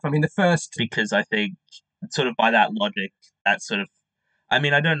fair enough. I mean, the first because I think sort of by that logic, that sort of, I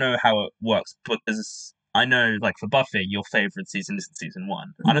mean, I don't know how it works because I know, like, for Buffy, your favorite season isn't season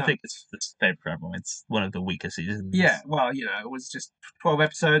 1. I don't think it's favorite for everyone. It's one of the weaker seasons. Yeah, well, it was just 12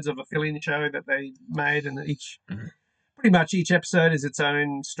 episodes of a fill-in show that they made, and pretty much each episode is its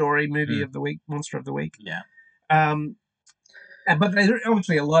own story, movie of the week, monster of the week. Yeah. But there's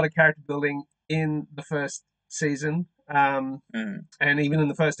obviously a lot of character building in the first season. And even in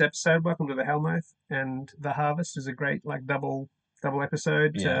the first episode, Welcome to the Hellmouth and The Harvest is a great, like, double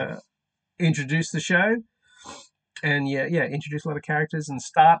episode to introduce the show and introduce a lot of characters and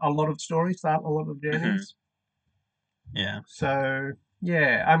start a lot of stories, start a lot of journeys. So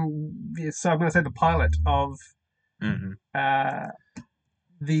I'm going to say the pilot of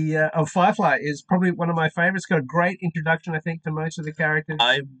of Firefly is probably one of my favorites. Got a great introduction, I think, to most of the characters.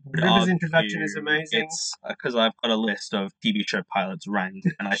 River's introduction is amazing. It's because I've got a list of TV show pilots ranked,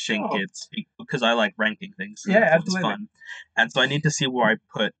 and I think it's because I like ranking things. So absolutely. It's fun. And so I need to see where I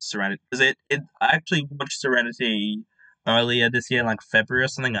put Serenity, because I actually watched Serenity earlier this year, like February or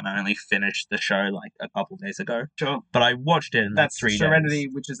something, and I only finished the show like a couple of days ago. Sure. But I watched it in That's 3 Serenity,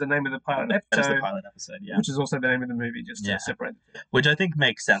 days. which is the name of the pilot episode. That's the pilot episode, yeah. Which is also the name of the movie, just to separate it. Which I think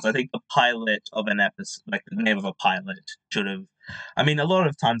makes sense. I think the pilot of an episode, like the name of a pilot, should have. I mean, a lot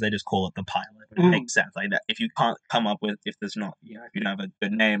of times they just call it the pilot. It makes sense. Like that, if you can't come up with, if there's not, if you don't have a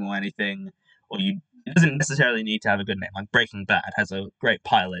good name or anything, or it doesn't necessarily need to have a good name. Like Breaking Bad has a great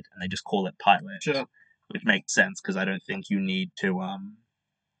pilot, and they just call it pilot. Sure. Which makes sense because I don't think you need to I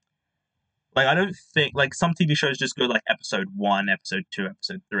don't think like some TV shows just go like episode 1, episode 2,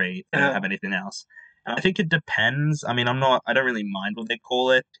 episode 3. They don't have anything else. And I think it depends. I mean, I don't really mind what they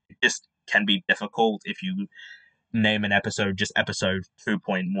call it. It just can be difficult if you name an episode just episode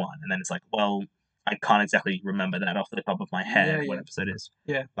 2.1, and then it's like, well, I can't exactly remember that off the top of my head what episode is.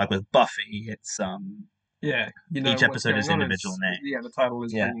 Yeah. Like with Buffy, it's each episode is individual name. Yeah, the title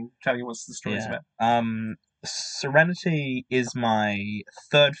is telling you what the story's about. Serenity is my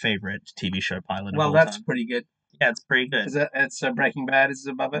 3rd favorite TV show pilot. Well, that's pretty good. Yeah, it's pretty good. It's Breaking Bad is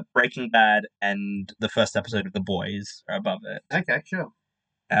above it. Breaking Bad and the first episode of The Boys are above it. Okay, sure.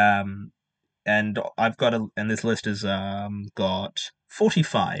 And I've got and this list has got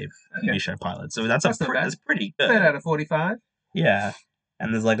 45 TV show pilots, so that's pretty good. 3 out of 45. Yeah.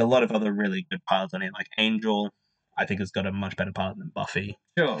 And there's like a lot of other really good pilots on it, like Angel. I think has got a much better pilot than Buffy.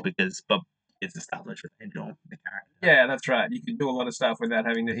 Sure. Because it's established with Angel, the character. Yeah, that's right. You can do a lot of stuff without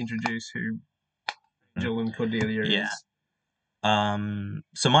having to introduce who Angel and Cordelia is.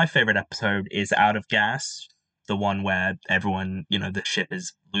 So my favorite episode is Out of Gas, the one where everyone, the ship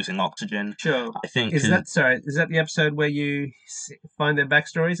is losing oxygen. Sure. I think is that the episode where you find their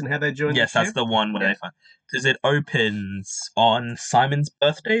backstories and how they join? Yes, that's the one where they find, because it opens on Simon's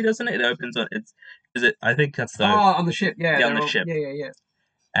birthday, doesn't it? It opens on is it? I think that's Oh, on the ship. Yeah, Yeah, on they're the all- ship. Yeah.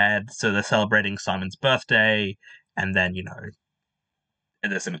 And so they're celebrating Simon's birthday, and then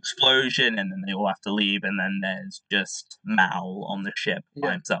there's an explosion, and then they all have to leave, and then there's just Mal on the ship by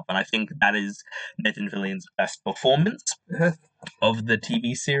Yeah. himself. And I think that is Nathan Fillion's best performance of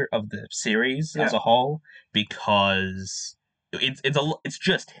the series Yeah. as a whole, because it's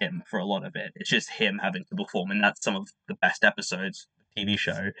just him for a lot of it. It's just him having to perform, and that's some of the best episodes of the TV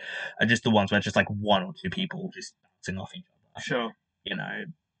show, are just the ones where it's just like one or two people just bouncing off each other. Sure.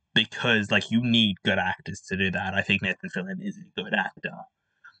 Because like you need good actors to do that. I think Nathan Fillion is a good actor,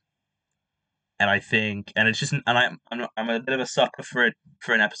 and I think, and it's just, and I'm a bit of a sucker for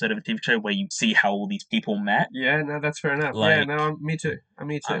an episode of a TV show where you see how all these people met. Yeah, no, that's fair enough. Like, me too.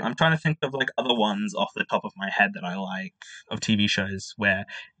 Me too. I'm trying to think of like other ones off the top of my head that I like of TV shows where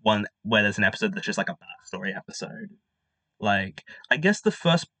there's an episode that's just like a backstory episode. Like, I guess the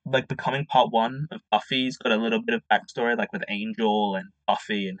first, like, Becoming Part 1 of Buffy's got a little bit of backstory, like, with Angel and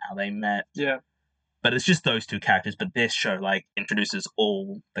Buffy and how they met. Yeah. But it's just those two characters. But this show, like, introduces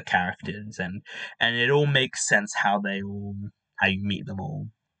all the characters, and it all makes sense how you meet them all.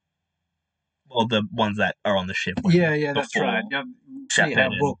 Well, the ones that are on the ship. Yeah, that's right. Yeah, see how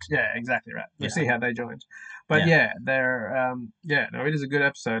books. Yeah, exactly right. We'll see how they joined. But they're it is a good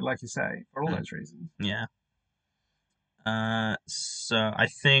episode, like you say, for all those reasons. Yeah. So I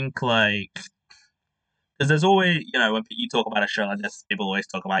think, like, because there's always, when you talk about a show like this, people always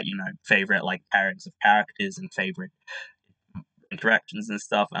talk about, favorite, like, pairings of characters and favorite interactions and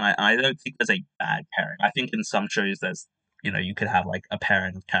stuff, and I don't think there's a bad pairing. I think in some shows there's, you could have, like, a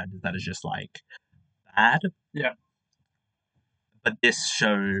pairing of characters that is just, like, bad. Yeah. But this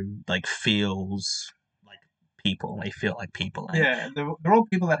show, like, feels like people. They feel like people. And they're all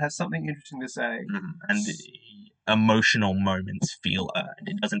people that have something interesting to say. And emotional moments feel earned.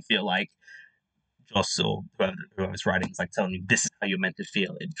 It doesn't feel like Joss or whoever's writing is like telling you this is how you're meant to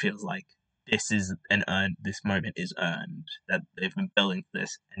feel. It feels like this moment is earned, that they've been building for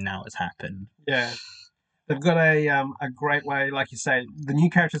this and now it's happened. Yeah. They've got a great way, like you say, the new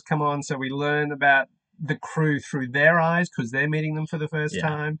characters come on, so we learn about the crew through their eyes because they're meeting them for the first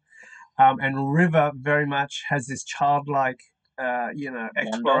time. And River very much has this childlike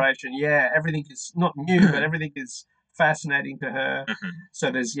exploration. Yeah, everything is not new, but everything is fascinating to her.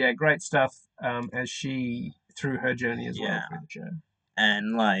 So there's great stuff as she through her journey as well through the show.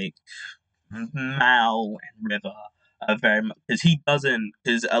 And like Mal and River are very much,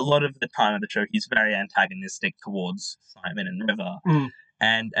 because a lot of the time of the show he's very antagonistic towards Simon and River.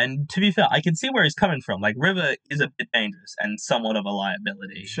 And to be fair, I can see where he's coming from. Like, River is a bit dangerous and somewhat of a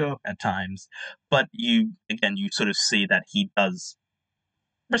liability at times. But you sort of see that he does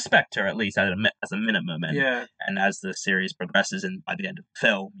respect her, at least as a minimum. And as the series progresses and by the end of the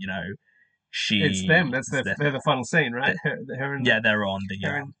film, it's them. They're the final scene, right? They're on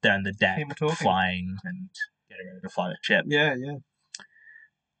the deck flying and getting ready to fly the ship. Yeah.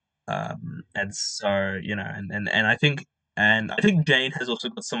 And so, and I think Jane has also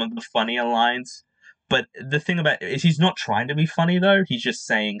got some of the funnier lines. But the thing about it is he's not trying to be funny, though. He's just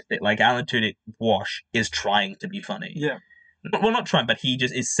saying that, like, Alan Tudyk Wash is trying to be funny. Yeah. Well, not trying, but he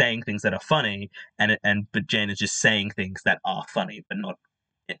just is saying things that are funny, but Jane is just saying things that are funny, but not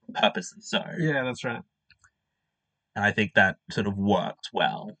purposely so. Yeah, that's right. And I think that sort of worked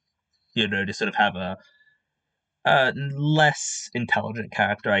well, to sort of have a less intelligent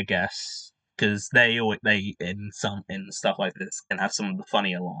character, I guess, because they in stuff like this can have some of the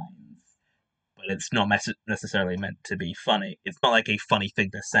funnier lines, but it's not necessarily meant to be funny. It's not like a funny thing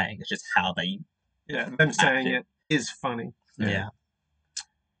they're saying. It's just how they them saying it is funny. Yeah.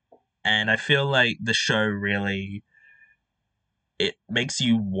 And I feel like the show really, it makes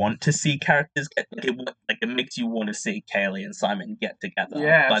you want to see characters it makes you want to see Kaylee and Simon get together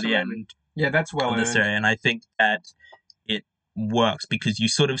by the end. Yeah, that's well earned. And I think that it works because you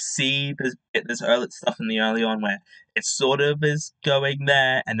sort of see there's early stuff in the early on where it sort of is going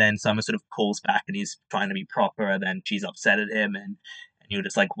there, and then Simon sort of pulls back and he's trying to be proper, and then she's upset at him, and you're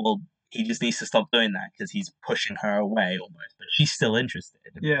just like, well, he just needs to stop doing that because he's pushing her away almost, but she's still interested.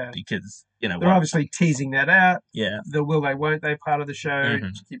 Yeah, because they're obviously teasing that out. Yeah, the will they won't they part of the show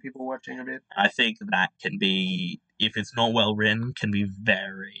to keep people watching a bit. I think that can be, if it's not well written, can be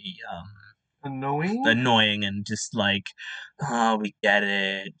very annoying and just like, oh, we get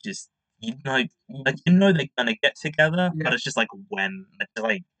it. Just they're gonna get together, but it's just like when it's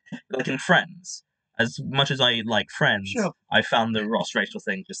like in Friends. As much as I like Friends, I found the Ross Rachel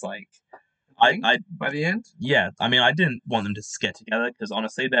thing just like I by the end. Yeah, I mean, I didn't want them to get together because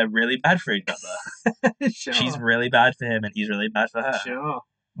honestly, they're really bad for each other. Sure. She's really bad for him, and he's really bad for her. Sure.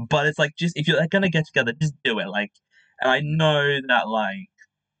 But it's like, just if you're gonna get together, just do it. Like, and I know that, like,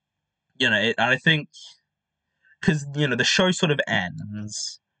 and I think because the show sort of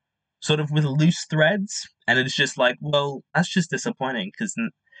ends sort of with loose threads, and it's just like, well, that's just disappointing because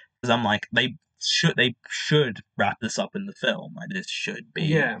I'm like, they should wrap this up in the film. Like, this should be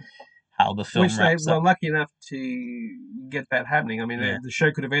Yeah, how the film which they wraps were up. lucky enough to get that happening. I mean, Yeah. the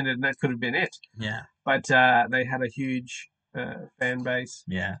show could have ended and that could have been it. Yeah, But they had a huge fan base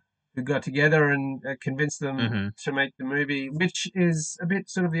yeah, who got together and convinced them hmm to make the movie, which is a bit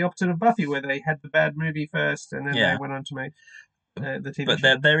sort of the opposite of Buffy, where they had the bad movie first and then they yeah. went on to make the TV But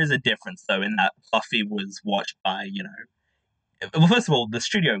show. there is a difference though in that Buffy was watched by well, first of all, the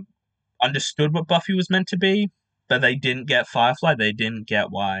studio understood what Buffy was meant to be, but they didn't get Firefly. They didn't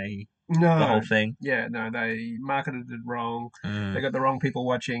get why No, the whole thing. yeah, no, they marketed it wrong. Mm. They got the wrong people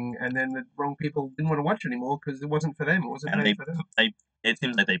watching, and then the wrong people didn't want to watch anymore because it wasn't for them. It wasn't And made for them. it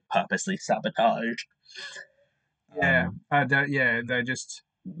seems like they purposely sabotaged. Yeah, yeah, they just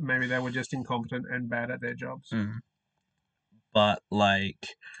maybe they were just incompetent and bad at their jobs. But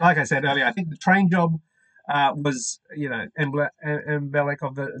like I said earlier, I think the train job was emblematic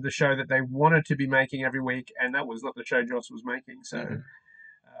of the show that they wanted to be making every week, and that was not the show Joss was making. So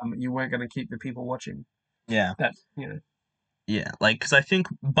you weren't going to keep the people watching. Yeah, that yeah, like because I think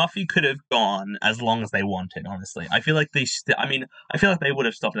Buffy could have gone as long as they wanted. Honestly, I feel like they still. I mean, I feel like they would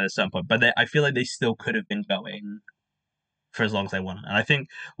have stopped at a certain point, but I feel like they still could have been going for as long as they wanted. And I think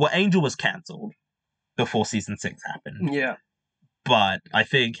Angel was cancelled before season 6 happened. Yeah. But I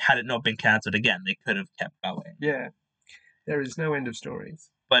think had it not been cancelled again, they could have kept going. Yeah. There is no end of stories.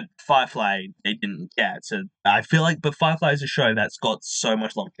 But Firefly, they didn't get. So I feel like, but Firefly is a show that's got so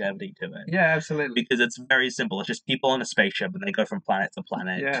much longevity to it. Yeah, absolutely. Because it's very simple. It's just people on a spaceship and they go from planet to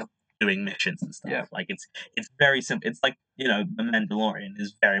planet doing missions and stuff. Yeah. Like it's very simple. It's like, The Mandalorian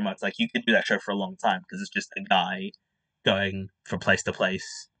is very much like you could do that show for a long time because it's just a guy going from place to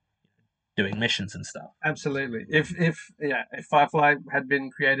place doing missions and stuff. Absolutely. If Firefly had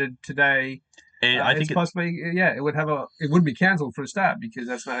been created today, I think it would be cancelled for a start because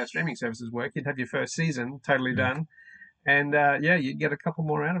that's not how streaming services work. You'd have your first season totally done, and you'd get a couple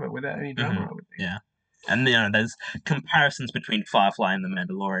more out of it without any drama. I would think. Yeah, and there's comparisons between Firefly and The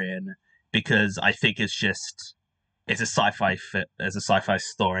Mandalorian because I think it's a sci-fi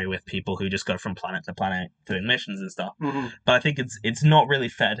story with people who just go from planet to planet doing missions and stuff. Mm-hmm. But I think it's not really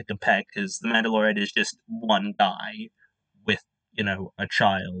fair to compare because The Mandalorian is just one guy with a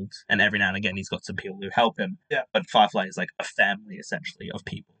child, and every now and again he's got some people who help him. Yeah. But Firefly is like a family essentially of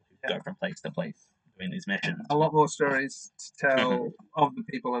people who go from place to place doing these missions. A lot more stories to tell of the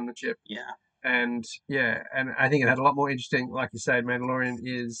people on the ship. Yeah. And I think it had a lot more interesting. Like you said, Mandalorian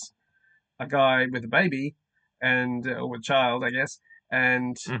is a guy with a baby and or a child, I guess,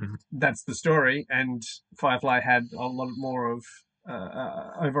 and that's the story. And Firefly had a lot more of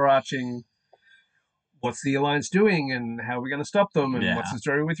overarching. What's the Alliance doing, and how are we going to stop them, and what's the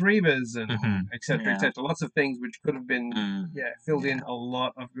story with Reavers, and etc. etc. Lots of things which could have been filled in a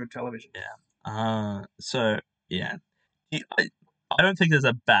lot of good television. Yeah. So yeah, I don't think there's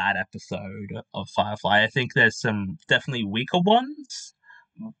a bad episode of Firefly. I think there's some definitely weaker ones,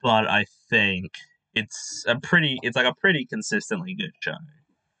 but I think it's like a pretty consistently good show.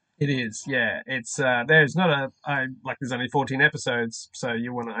 It is, yeah. It's there's only 14 episodes, so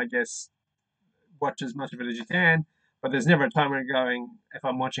you want to, I guess, watch as much of it as you can, but there's never a time where you're going, if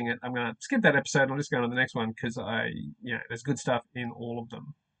I'm watching it, I'm going to skip that episode and I'll just go on to the next one because there's good stuff in all of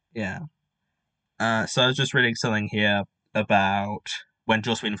them. Yeah. So I was just reading something here about when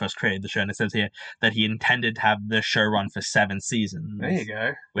Joss Whedon first created the show, and it says here that he intended to have the show run for 7 seasons. There you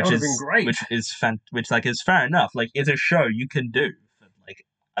go. Which would have been great. Which is fair enough. Like, it's a show you can do for, like,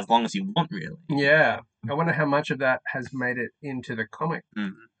 as long as you want, really. Yeah. I wonder how much of that has made it into the comic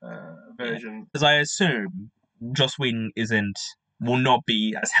version. Because I assume Joss Whedon will not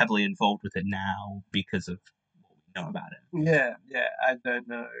be as heavily involved with it now because of what we know about it. Yeah. I don't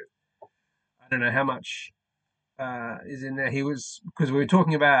know how much is in there. Because we were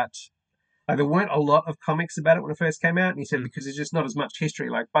talking about, there weren't a lot of comics about it when it first came out, and he said because there's just not as much history.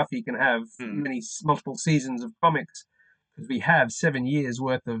 Like Buffy can have multiple seasons of comics because we have 7 years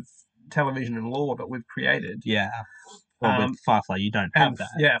worth of television and lore that we've created. Yeah. Well, with Firefly, you don't have that.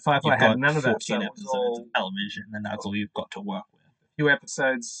 Yeah, Firefly had none of that. 14 episodes of television, and that's all you've got to work with. A few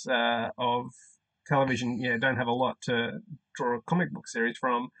episodes of television, don't have a lot to draw a comic book series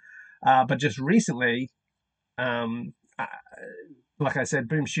from. But just recently, like I said,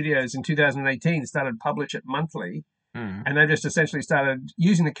 Boom Studios in 2018 started Publish It monthly, Mm. And they just essentially started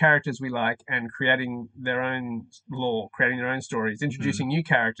using the characters we like and creating their own lore, creating their own stories, introducing new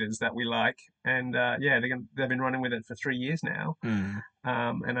characters that we like. And yeah, they've been running with it for 3 years now. Mm.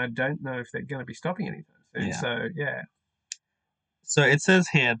 And I don't know if they're going to be stopping anytime soon. Yeah. So yeah. So it says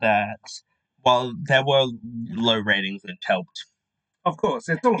here that while there were low ratings, it helped. Of course,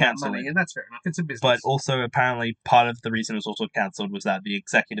 it's all about Cancel money, it. and that's fair enough. It's a business. But also, apparently, part of the reason it was also cancelled was that the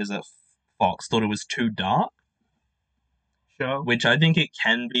executives at Fox thought it was too dark, Sure. which I think it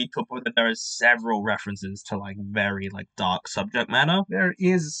can be to a point that there are several references to like very like dark subject matter. There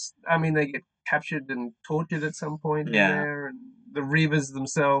is, I mean, they get captured and tortured at some point in Yeah. there, and the Reavers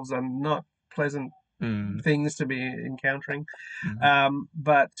themselves are not pleasant Mm. things to be encountering. Mm.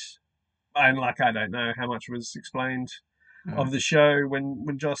 But I don't know how much was explained Mm. of the show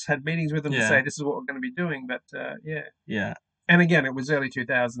when Joss had meetings with them to Yeah. say this is what we're going to be doing. But yeah, Yeah. and again, it was early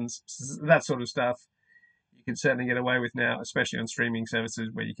 2000s, that sort of stuff. You can certainly get away with now, especially on streaming services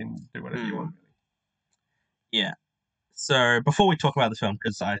where you can do whatever you want. Yeah. So before we talk about the film,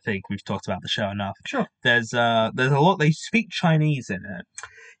 because I think we've talked about the show enough, Sure. there's a lot. They speak Chinese in it.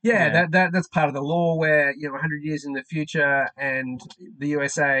 Yeah, that's part of the law where 100 years in the future, and the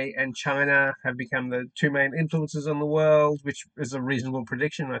USA and China have become the two main influences on the world, which is a reasonable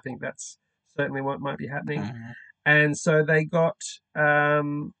prediction. I think that's certainly what might be happening. Mhm. And so they got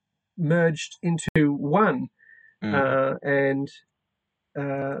merged into one, and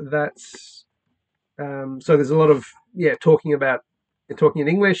that's so there's a lot of talking in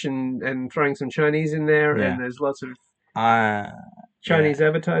English and throwing some Chinese in there, Yeah. and there's lots of Uh, Chinese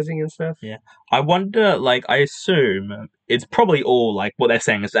advertising and stuff. Yeah. I wonder, like, I assume it's probably all, like, what they're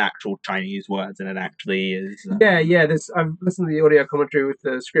saying is actual Chinese words, and it actually is... Yeah. I've listened to the audio commentary with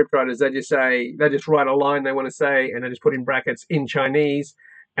the scriptwriters. They just write a line they want to say, and they just put in brackets in Chinese,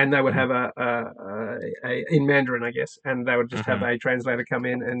 and they would have a in Mandarin, I guess, and they would just have a translator come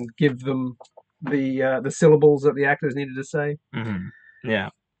in and give them the syllables that the actors needed to say. Mm-hmm. Yeah.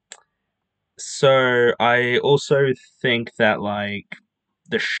 So I also think that like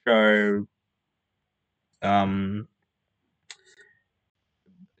the show,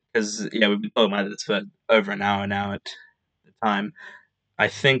 because we've been talking about this for over an hour now at the time. I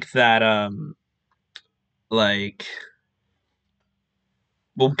think that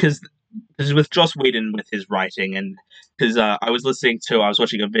because with Joss Whedon with his writing, and because I was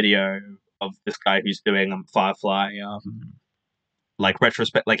watching a video of this guy who's doing Firefly like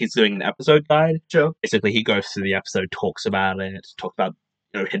retrospect, like he's doing an episode guide. Sure. Basically, he goes through the episode, talks about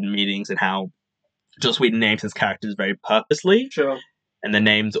hidden meetings and how Joss Whedon names his characters very purposely. Sure. And the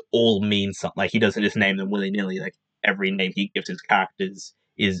names all mean something. Like he doesn't just name them willy nilly. Like every name he gives his characters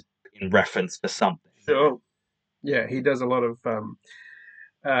is in reference to something. Sure. Yeah, he does a lot of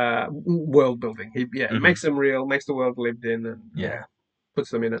world building. He makes them real, makes the world lived in, and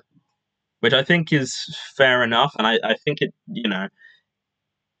puts them in it. Which I think is fair enough, and I think it,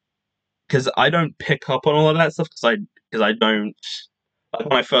 because I don't pick up on all of that stuff because I don't, like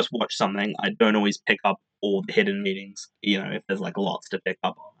when I first watch something, I don't always pick up all the hidden meanings. If there's like lots to pick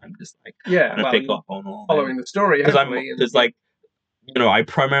up on, I'm just like pick up on all following the story because I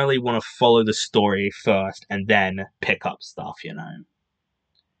primarily want to follow the story first and then pick up stuff, and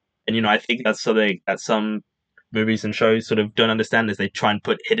I think that's something that some movies and shows sort of don't understand is they try and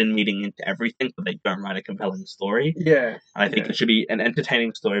put hidden meaning into everything, but they don't write a compelling story. Yeah. And I think it should be an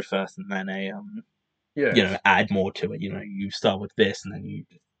entertaining story first, and then add more to it. You start with this, and then you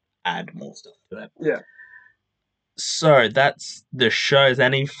just add more stuff to it. Yeah. So that's the show. Is there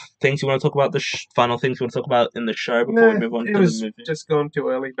any things you want to talk about? Final things you want to talk about in the show before we move on to the movie? It was just gone too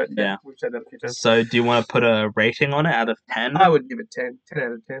early, but we've said that a few times. So do you want to put a rating on it out of 10? I would give it 10. 10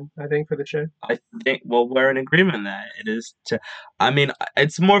 out of 10, I think, for the show. I think, we're in agreement there. It is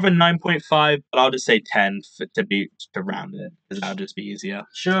it's more of a 9.5, but I'll just say 10 to round it, because that'll just be easier.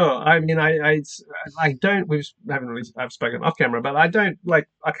 Sure. I mean, I don't, I've spoken off camera, but I can't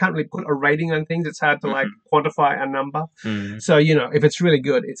really put a rating on things. It's hard to quantify a number. So, if it's really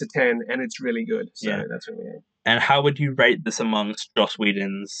good, it's a 10, and it's really good. So that's what we have. And how would you rate this amongst Joss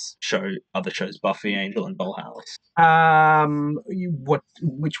Whedon's other shows, Buffy, Angel, and Dollhouse?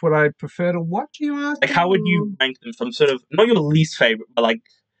 Which would I prefer to watch, you ask? Like, how would you rank them from sort of, not your least favorite, but like,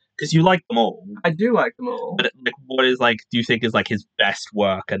 because you like them all. I do like them all. But like, what is do you think is like his best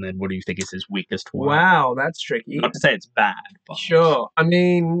work, and then what do you think is his weakest work? Wow, that's tricky. Not to say it's bad, but... Sure. I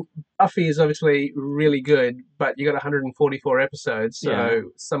mean, Buffy is obviously really good, but you got 144 episodes, so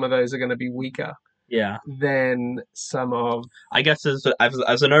some of those are going to be weaker. Yeah. than some of. I guess as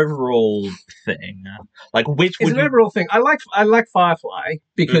an overall thing, like which It's would an you? overall thing. I like Firefly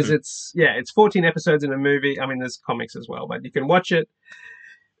because Mhm. it's 14 episodes in a movie. I mean, there's comics as well, but you can watch it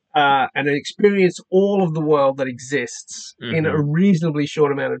and experience all of the world that exists in a Mhm. reasonably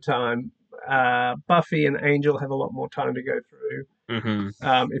short amount of time. Buffy and Angel have a lot more time to go through.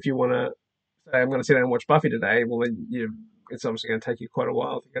 Mhm. If you want to say, I'm going to sit down and watch Buffy today, well, then it's obviously going to take you quite a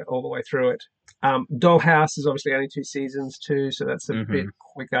while to get all the way through it. Dollhouse is obviously only 2 seasons too, so that's a bit Mhm.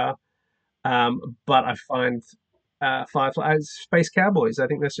 quicker. But I find Firefly, Space Cowboys, I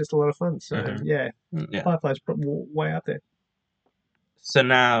think that's just a lot of fun. So, Mhm. yeah, Yeah. Firefly's way up there. So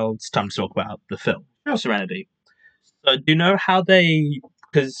now it's time to talk about the film Sure. Serenity. So do you know how they?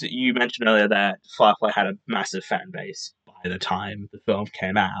 Because you mentioned earlier that Firefly had a massive fan base by the time the film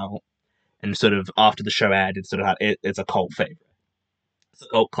came out, and sort of after the show aired, it sort of it's a cult favorite. It's a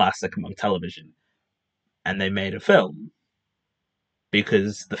cult classic among television, and they made a film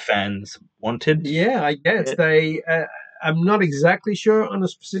because the fans wanted Yeah, I guess it. they. I'm not exactly sure on the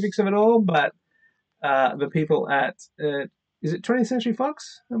specifics of it all, but the people at is it 20th Century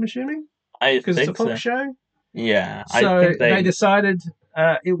Fox? I'm assuming I because it's a think Fox so. show. Yeah, I So think they they. decided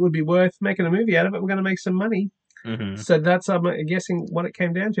it would be worth making a movie out of it. We're going to make some money. Hmm. So that's I'm guessing what it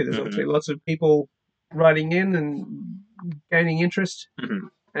came down to. There's Hmm. obviously lots of people writing in and gaining interest. Hmm.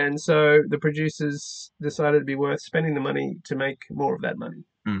 And so the producers decided it'd be worth spending the money to make more of that money.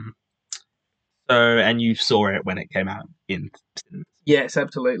 Hmm. So, and you saw it when it came out in cinemas. Yes,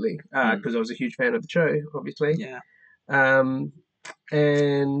 absolutely. Mm. Because I was a huge fan of the show, obviously. Yeah. Um,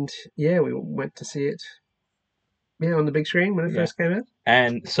 and yeah, we went to see it. Yeah, on the big screen when it Yeah. first came out.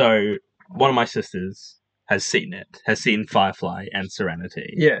 And so one of my sisters has seen it, has seen Firefly and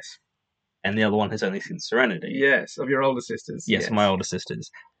Serenity, Yes, and the other one has only seen Serenity. yes, of your older sisters. Yes, my older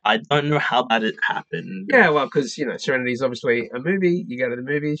sisters. I don't know how that it happened. Yeah, well, because Serenity is obviously a movie. You go to the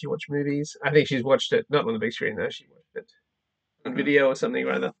movies, you watch movies. I think she's watched it not on the big screen though. She watched it on video or something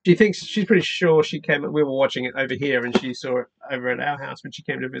or other. She's pretty sure she came. We were watching it over here, and she saw it over at our house when she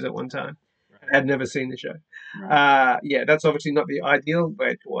came to visit one time. Had never seen the show. Right. Yeah, that's obviously not the ideal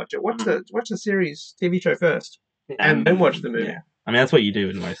way to watch it. Watch the series TV show first, And and then watch the movie. Yeah. I mean, that's what you do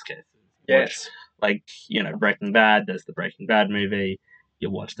in most cases. Yes. Like, Breaking Bad, there's the Breaking Bad movie. You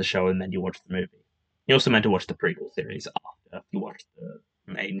watch the show and then you watch the movie. You're also meant to watch the prequel series after you watch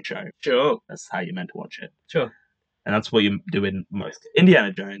the main show. Sure. That's how you're meant to watch it. Sure. And that's what you do in most.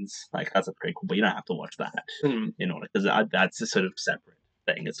 Indiana Jones, like, has a prequel, but you don't have to watch that in order, because that's a sort of separate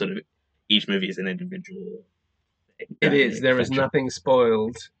thing. It's sort of, each movie is an individual thing. It is. There is nothing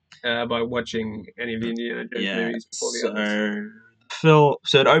spoiled by watching any of the Indiana Jones movies before the others.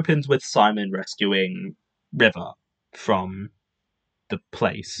 So it opens with Simon rescuing River from the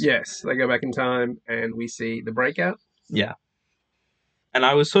place. Yes, they go back in time, and we see the breakout. Yeah. And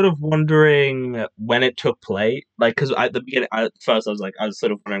I was sort of wondering when it took place, like, because at the beginning, at first I was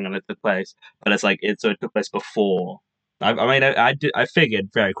sort of wondering when it took place, but it's like it took place before. I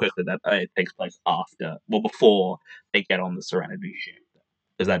figured very quickly that it takes place before they get on the Serenity ship,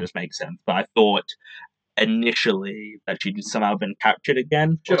 because that just makes sense. But I thought initially that she'd somehow been captured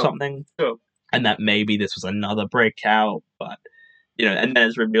again or something, and that maybe this was another breakout, but and then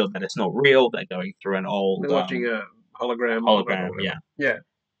it's revealed that it's not real. They're going through an old. They're watching a hologram. Yeah. Yeah.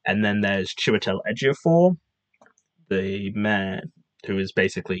 And then there's Chiwetel Ejiofor, the man who is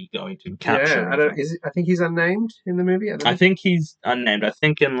basically going to capture. Yeah, I think he's unnamed in the movie. I think he's unnamed. I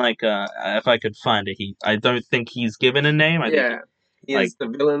think in if I could find it, I don't think he's given a name. I think he is the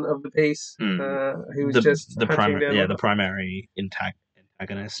villain of the piece. Who was just the primary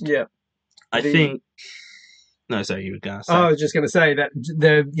antagonist. Yeah. I think. No, sorry, you were gonna say. Oh, I was just going to say that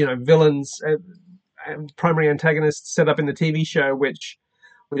the villains, primary antagonists set up in the TV show, which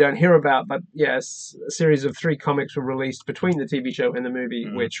we don't hear about, but yes, a series of 3 comics were released between the TV show and the movie,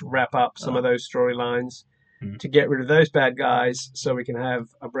 which wrap up some of those storylines to get rid of those bad guys, so we can have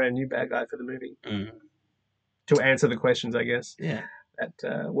a brand new bad guy for the movie to answer the questions, I guess. Yeah.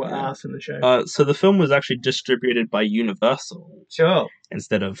 That were asked in the show. So the film was actually distributed by Universal. Sure.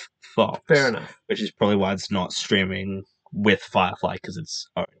 Instead of Fox. Fair enough. Which is probably why it's not streaming with Firefly, because it's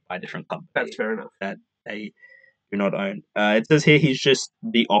owned by a different company. That's fair enough. That they do not own. It says here he's just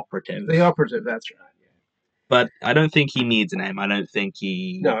the operative. The operative, that's right. Yeah. But I don't think he needs a name. I don't think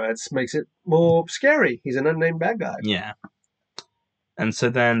he... No, that makes it more scary. He's an unnamed bad guy. Yeah. And so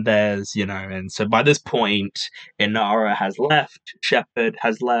then there's, and so by this point, Inara has left, Shepard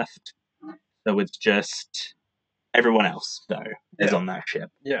has left, so it's just everyone else, though, is on that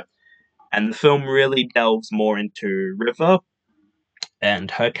ship. Yeah. And the film really delves more into River,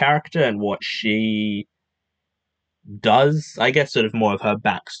 and her character and what she does. I guess sort of more of her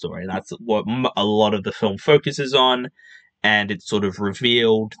backstory. That's what a lot of the film focuses on. And it's sort of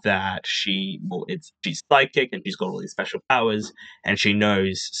revealed that she's psychic and she's got all these special powers, and she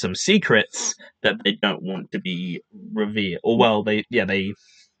knows some secrets that they don't want to be revealed. Or well, the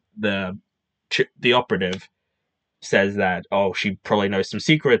operative says that she probably knows some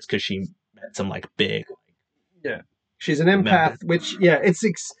secrets because she met some like big she's an empath, which it's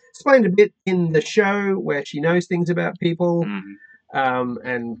explained a bit in the show where she knows things about people,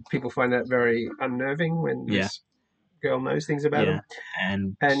 and people find that very unnerving when this girl knows things about them.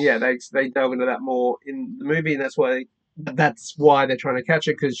 And they delve into that more in the movie, and that's why they're trying to catch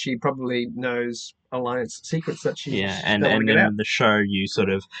her, because she probably knows Alliance secrets that she and in the show you sort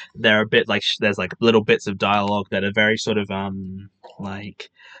of they're a bit like there's like little bits of dialogue that are very sort of like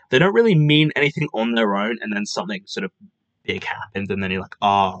they don't really mean anything on their own, and then something sort of big happens, and then you're like,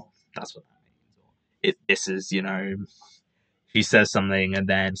 oh, that's what that means. This is she says something, and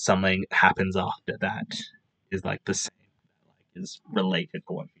then something happens after that is like the same, like is related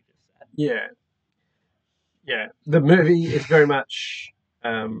to what you just said. Yeah. The movie is very much.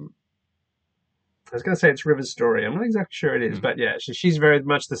 I was going to say it's River's story. I'm not exactly sure it is, but she's very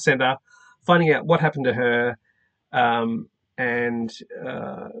much the center, finding out what happened to her, and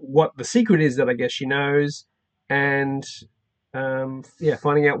what the secret is that I guess she knows, and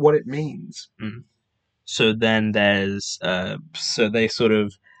finding out what it means. So then there's so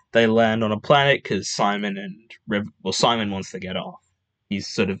they land on a planet because Simon wants to get off. He's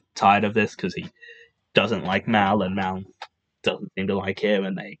sort of tired of this because he doesn't like Mal, and Mal doesn't seem to like him,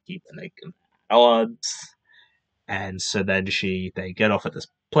 and they odds. And so then they get off at this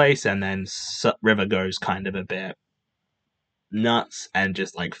place, and then River goes kind of a bit nuts and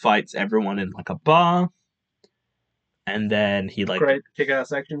just like fights everyone in like a bar. And then he like great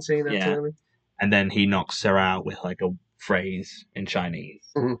kick-ass action scene. Absolutely. And then he knocks her out with like a phrase in Chinese.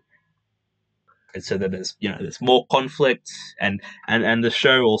 Mm-hmm. And so then there's more conflict, and the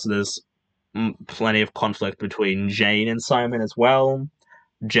show also there's plenty of conflict between Jane and Simon as well.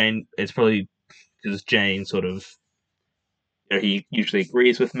 Jane, it's probably because Jane sort of, he usually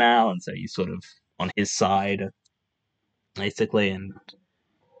agrees with Mal, and so he's sort of on his side, basically. And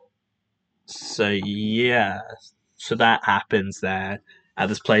so so that happens there at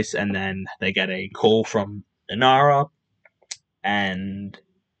this place, and then they get a call from Inara, and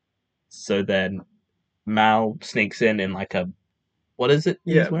so then Mal sneaks in like a, what is it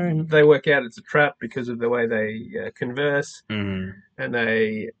he's wearing? They work out it's a trap because of the way they converse, and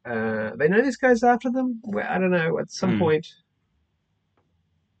they know this guy's after them. I don't know. At some point,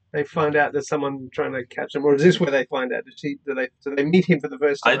 they find out there's someone trying to catch them, or is this where they find out? Do they meet him for the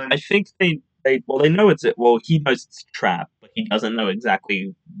first time? I think they know it's it. Well, he knows it's a trap, but he doesn't know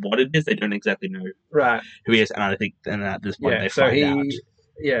exactly what it is. They don't exactly know who he is, and I think then at this point they find out.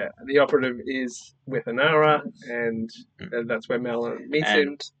 Yeah, the operative is with Inara, and that's where Mal meets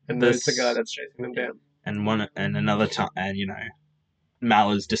him, and there's the guy that's chasing them down. And another time, and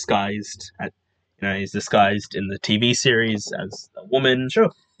Mal is disguised he's disguised in the TV series as a woman. Sure,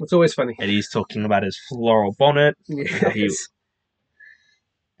 it's always funny. And he's talking about his floral bonnet. Yes.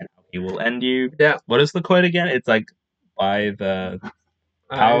 And how he will end you. Yeah. What is the quote again? It's like, by the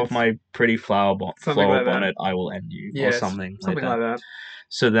power of my pretty floral bonnet, I will end you, or something like that.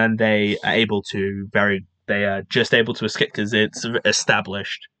 So then they are just able to escape because it's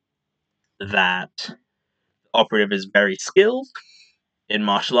established that the operative is very skilled in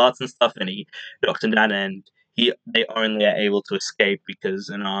martial arts and stuff, and he knocked him down, and they only are able to escape because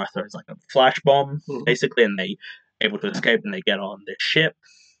Inara throws like a flash bomb, basically, and they able to escape, and they get on their ship.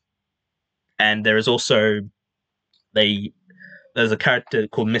 And there is also there's a character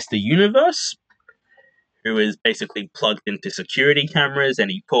called Mr. Universe, who is basically plugged into security cameras,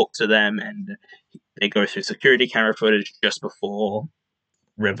 and he talks to them, and they go through security camera footage just before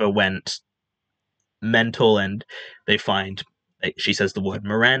River went mental, and they find, she says the word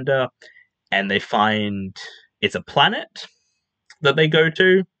Miranda, and they find it's a planet that they go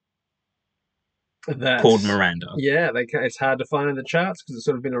to called Miranda. Yeah, it's hard to find in the charts because it's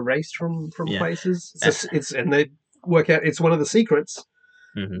sort of been erased from places. And they work out it's one of the secrets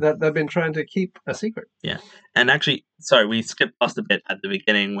that they've been trying to keep a secret. Yeah. And actually, sorry, we skipped past a bit at the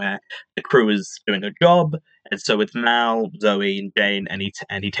beginning where the crew is doing a job, and so with Mal, Zoe, and Jane, and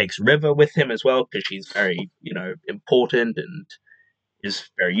he takes River with him as well because she's very important and is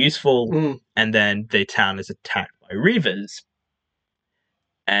very useful. And then the town is attacked by Reavers,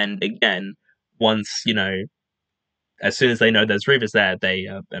 and again, once as soon as they know there's Reavers there, they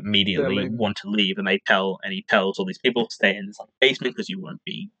immediately They'll leave. want to leave, and he tells all these people to stay in this like basement because you won't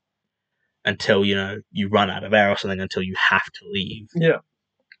be until you run out of air or something, until you have to leave. Yeah.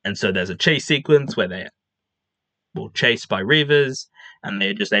 And so there's a chase sequence where they were chased by Reavers, and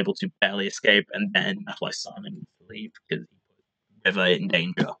they're just able to barely escape, and then that's why Simon needs to leave because he put River in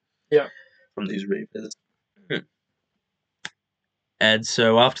danger. Yeah. From these Reavers. And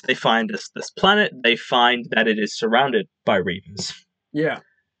so after they find this planet, they find that it is surrounded by Reavers. Yeah.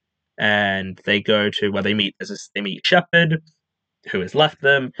 And they go to where they meet. They meet Shepard, who has left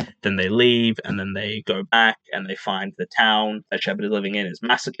them. Then they leave, and then they go back, and they find the town that Shepard is living in is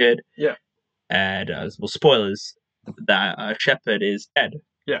massacred. Yeah. And spoilers, that Shepard is dead.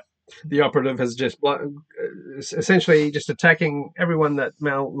 Yeah. The operative has just essentially just attacking everyone that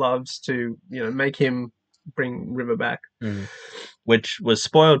Mal loves to make him bring River back. Which was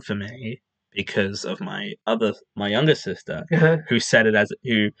spoiled for me because of my younger sister, who said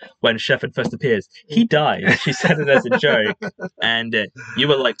it when Shepard first appears, he dies. She said it as a joke, and you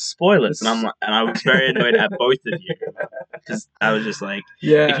were like, spoilers, and I was very annoyed at both of you because I was just like,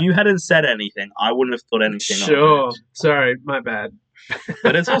 if you hadn't said anything, I wouldn't have thought anything. Sure, of it. Sorry, my bad.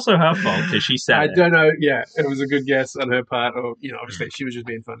 But it's also her fault because she said I don't know. Yeah, it was a good guess on her part, or obviously she was just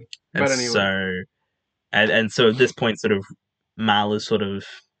being funny. And but anyway, so at this point, sort of Mal is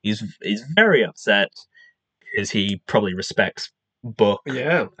he's very upset because he probably respects Book,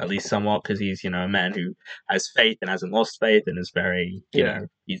 at least somewhat, because he's a man who has faith and hasn't lost faith and is very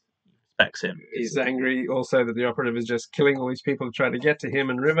he respects him. He's angry also that the operative is just killing all these people to try to get to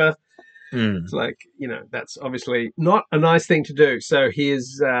him and River. It's like that's obviously not a nice thing to do. So he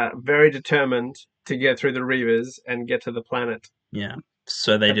is very determined to get through the Reavers and get to the planet. Yeah.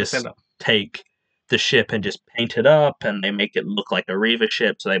 So they just take the ship and just paint it up, and they make it look like a Reaver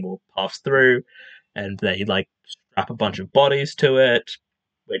ship, so they will pass through, and they strap a bunch of bodies to it,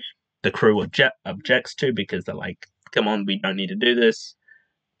 which the crew objects to because they're like, "Come on, we don't need to do this,"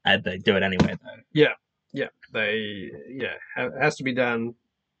 and they do it anyway. Though. Yeah. It has to be done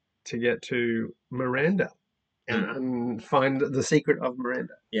to get to Miranda and find the secret of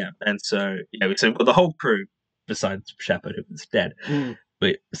Miranda. Yeah, and so we've got the whole crew besides Shepard, who is dead.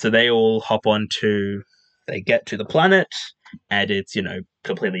 So they all hop they get to the planet, and it's,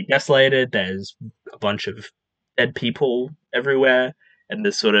 completely desolated. There's a bunch of dead people everywhere, and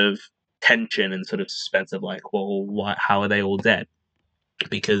there's sort of tension and sort of suspense of like, well, how are they all dead?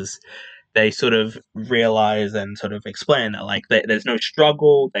 Because they sort of realize and sort of explain that there's no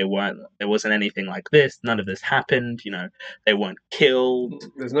struggle. There wasn't anything like this. None of this happened. They weren't killed.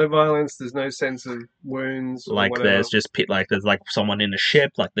 There's no violence. There's no sense of wounds. There's just there's someone in a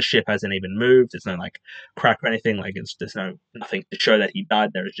ship. The ship hasn't even moved. There's no crack or anything. There's nothing to show that he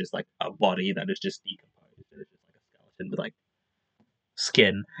died. There is just a body that is just decomposed. There's just a skeleton with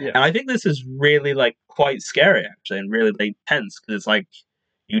skin. Yeah. And I think this is really quite scary actually, and really tense because it's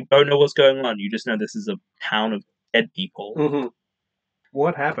you don't know what's going on. You just know this is a town of dead people. Mm-hmm.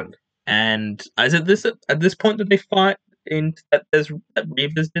 What happened? And is it at this point that they find that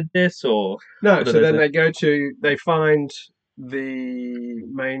Reavers did this, or no? So then they find the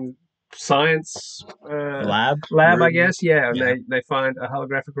main science lab, I guess. Yeah, and they find a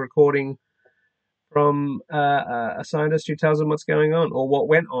holographic recording from a scientist who tells them what's going on or what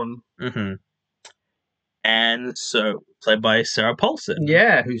went on. Mm-hmm. And so, played by Sarah Paulson.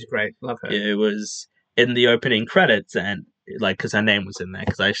 Yeah, who's great. Love her. It was in the opening credits, and because her name was in there,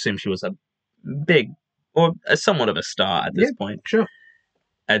 because I assume she was a big or somewhat of a star at this point. Sure.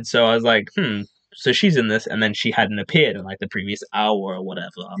 And so I was like, so she's in this, and then she hadn't appeared in the previous hour or whatever.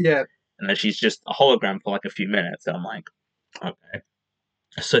 Yeah. And then she's just a hologram for a few minutes, and I'm like, okay.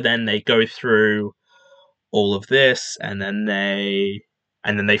 So then they go through all of this, and then they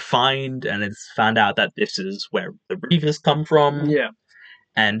find, and it's found out that this is where the Reavers come from. Yeah.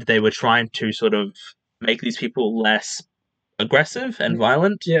 And they were trying to sort of make these people less aggressive and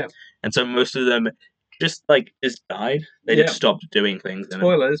violent. Yeah. And so most of them just died. They just stopped doing things.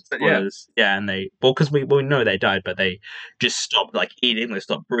 Spoilers, but yeah. Yeah, and because we know they died, but they just stopped eating, they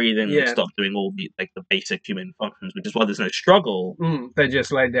stopped breathing, they stopped doing all the the basic human functions, which is why there's no struggle. They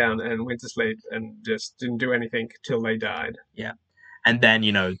just laid down and went to sleep and just didn't do anything till they died. Yeah. And then,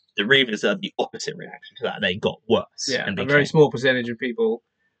 the Reavers are the opposite reaction to that. They got worse. Yeah, a very small percentage of people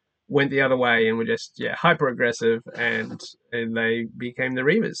went the other way and were just, hyper-aggressive, and they became the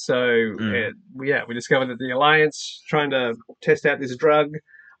Reavers. So, we discovered that the Alliance, trying to test out this drug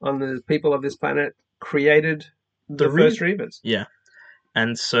on the people of this planet, created the first Reavers. Yeah.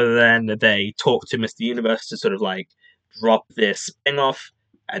 And so then they talk to Mr. Universe to sort of, drop this thing off,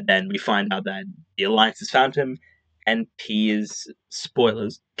 and then we find out that the Alliance has found him, NP is,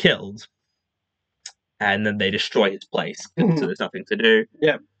 spoilers, killed, and then they destroy his place, Mhm. so there's nothing to do.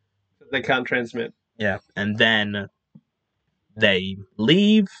 They can't transmit. Yeah, and then they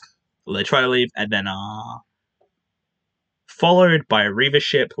leave, or they try to leave, and then are followed by a Reaver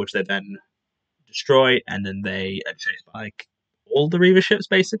ship, which they then destroy, and then they are chased by like all the Reaver ships,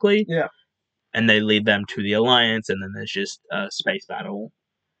 basically. Yeah. And they lead them to the Alliance, and then there's just a space battle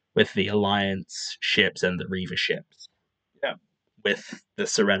with the Alliance ships and the Reaver ships. Yeah. With the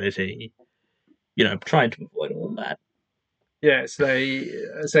Serenity, trying to avoid all that. Yes, they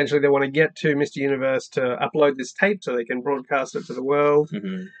want to get to Mr. Universe to upload this tape so they can broadcast it to the world.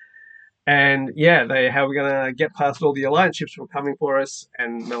 Mm-hmm. And how are we going to get past all the Alliance ships who are coming for us?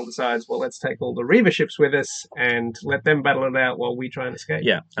 And Mel decides, well, let's take all the Reaver ships with us and let them battle it out while we try and escape.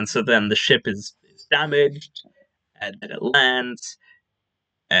 Yeah, and so then the ship is damaged, and then it lands,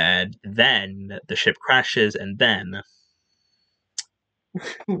 and then the ship crashes, and then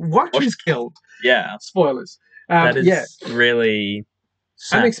Watch is killed. Yeah, Spoilers. that is really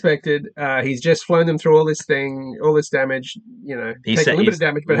sad. Unexpected. He's just flown them through all this damage. Taken a little bit of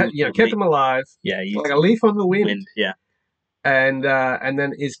damage, but kept them alive. Yeah, he's like a leaf on the wind. Yeah, and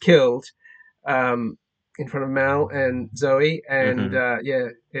then is killed in front of Mal and Zoe, and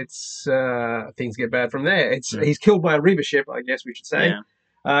it's things get bad from there. He's killed by a Reaver ship, I guess we should say.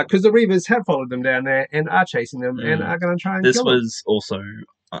 Yeah. Because the Reavers have followed them down there and are chasing them and are going to try and kill them. This was also,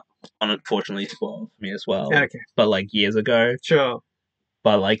 unfortunately, spoiled for me as well. Okay. But like years ago. Sure.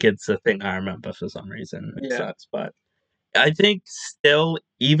 But like it's a thing I remember for some reason. It Yeah. sucks. But I think still,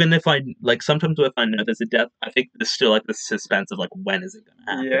 even if I, like sometimes if I know there's a death, I think there's still like the suspense of like when is it going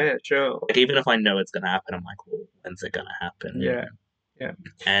to happen? Yeah, sure. Like even if I know it's going to happen, I'm like, well, when's it going to happen? Yeah. Yeah.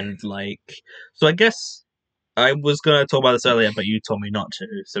 And like, so I guess I was going to talk about this earlier, but you told me not to,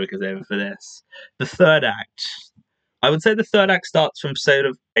 so we could save it for this. The third act. I would say the third act starts from sort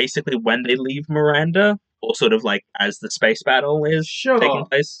of basically when they leave Miranda, or sort of like as the space battle is taking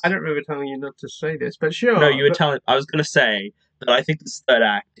place. I don't remember telling you not to say this, but sure. No, you were telling. I was going to say that I think this third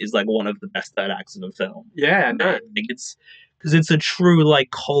act is like one of the best third acts of a film. Yeah, no. I think it's because it's a true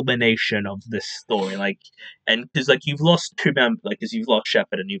like culmination of this story, like, and because like you've lost two members, like because you've lost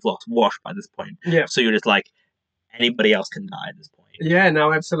Shepard and you've lost Wash by this point. Yeah. So you're just like anybody else can die at this point. Yeah,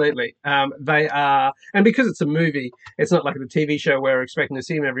 no, absolutely. They are, and because it's a movie, it's not like the TV show where we're expecting to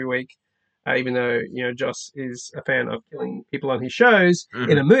see him every week. Even though Joss is a fan of killing people on his shows,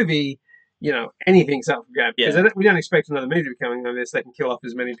 in a movie, anything's up for grabs. Because we don't expect another movie to be coming on this. They can kill off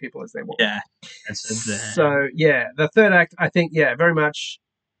as many people as they want. Yeah. So the third act, I think, very much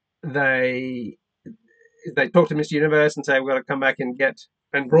they talk to Mr. Universe and say we've got to come back and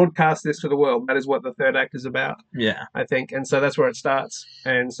broadcast this to the world. That is what the third act is about. Yeah, I think, and so that's where it starts.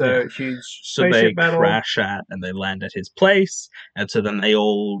 And so huge spaceship battle. Crash at and they land at his place, and so then they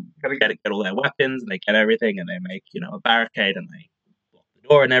all get all their weapons, and they get everything, and they make a barricade, and they block the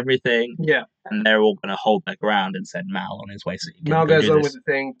door and everything. Yeah, and they're all going to hold their ground and send Mal on his way. So Mal goes on with the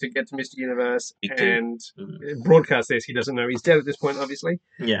thing to get to Mr. Universe and broadcast this. He doesn't know he's dead at this point, obviously.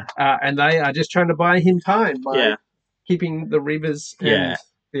 Yeah, and they are just trying to buy him time by keeping the Reavers and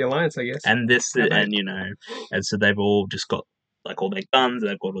the Alliance, I guess. And this, and so they've all just got like all their guns,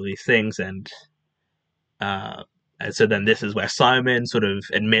 they've got all these things, and so then this is where Simon sort of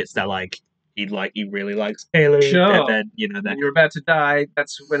admits that he really likes Kaylee. Sure. And then, when you're about to die,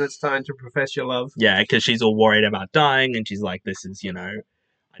 that's when it's time to profess your love. Yeah, because she's all worried about dying, and she's like, this is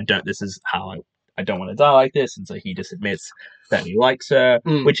how I don't want to die like this, and so he just admits that he likes her,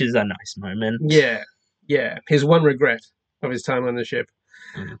 which is a nice moment. Yeah. Yeah, his one regret of his time on the ship.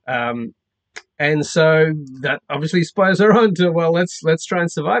 And so that obviously spurs her on to, well, let's try and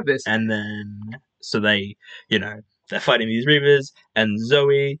survive this. And then, so they, they're fighting these Reavers, and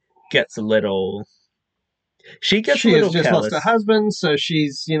Zoe gets a little... She has just lost her husband, so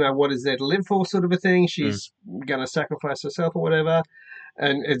she's, what is there to live for sort of a thing. She's going to sacrifice herself or whatever.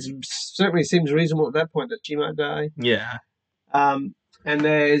 And it certainly seems reasonable at that point that she might die. Yeah. And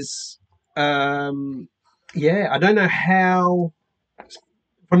there's... I don't know how,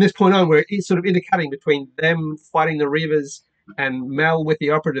 from this point on, where it's sort of intercutting between them fighting the Reavers and Mel with the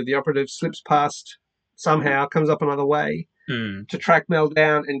operative. The operative slips past somehow, comes up another way to track Mel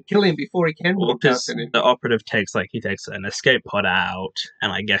down and kill him before he can. Well, because the operative takes an escape pod out,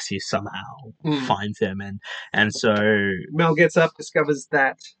 and I guess he somehow finds him, and so Mel gets up, discovers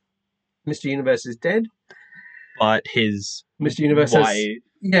that Mr. Universe is dead, but his Mr. Universe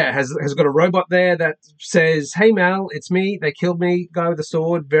has got a robot there that says, "Hey Mal, it's me. They killed me. Guy with the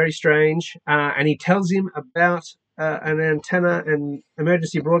sword. Very strange." And he tells him about an antenna and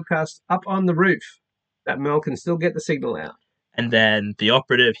emergency broadcast up on the roof. that Mal can still get the signal out. And then the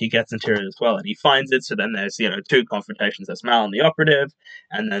operative, he gets into it as well, and he finds it. So then there's, two confrontations. There's Mal and the operative,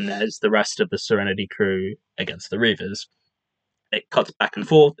 and then there's the rest of the Serenity crew against the Reavers. It cuts back and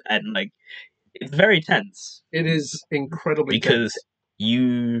forth, and it's very tense. It is incredibly because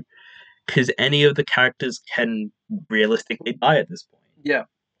tense. because any of the characters can realistically die at this point. Yeah.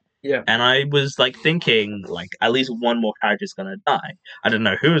 Yeah. And I was thinking at least one more character is gonna die. I don't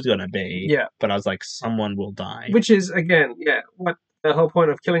know who it's gonna be. Yeah. But I was like, someone will die. Which is again, what the whole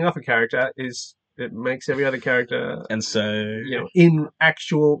point of killing off a character is. It makes every other character, and so in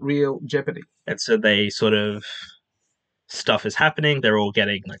actual real jeopardy. And so they sort of stuff is happening. They're all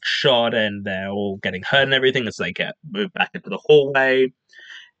getting shot, and they're all getting hurt and everything. As they get moved back into the hallway,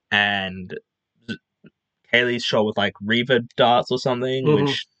 and Kaylee's shot with Reaver darts or something,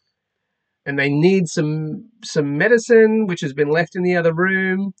 which. And they need some medicine, which has been left in the other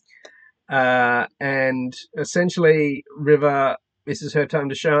room. And essentially, River, this is her time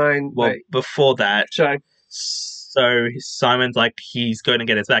to shine. Well, before that, shine. So Simon's he's going to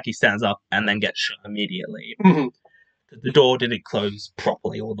get his back. He stands up and then gets shot immediately. The door didn't close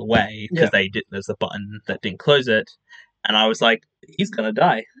properly all the way because there's a button that didn't close it, and I was like, he's gonna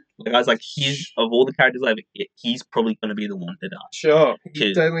die. I was like, he's of all the characters he's probably gonna be the one to die. Sure,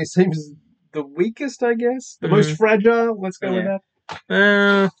 he definitely seems the weakest, I guess, the most fragile. Let's go with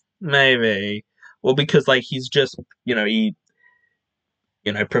that. Maybe. Well, because he's just he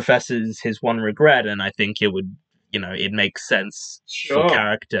professes his one regret, and I think it would it makes sense for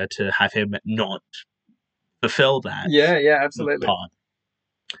character to have him not fulfill that. Yeah, absolutely. Part.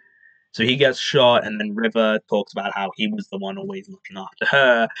 So he gets shot, and then River talks about how he was the one always looking after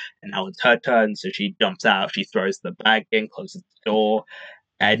her, and now it's her turn. So she jumps out, she throws the bag in, closes the door,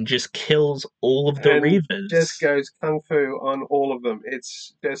 and just kills all of the Reavers. Just goes kung fu on all of them.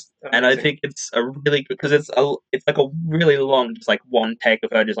 It's just amazing. And I think it's a really good because it's a really long, just one take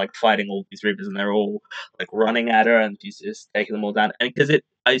of her just fighting all these Reavers, and they're all running at her, and she's just taking them all down. And because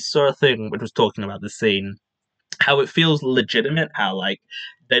I saw a thing which was talking about the scene, how it feels legitimate, how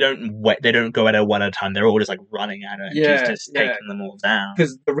they don't go at her one at a time. They're all just running at her, and she's just taking them all down.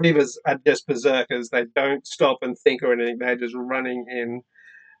 Because the Reavers are just berserkers. They don't stop and think or anything. They're just running in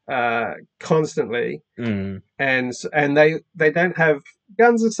constantly, and they don't have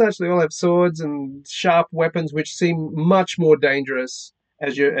guns as such. They all have swords and sharp weapons, which seem much more dangerous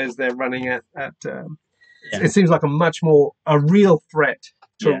as they're running at. It seems like a real threat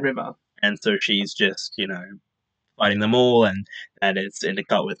to River. And so she's just fighting them all, and it's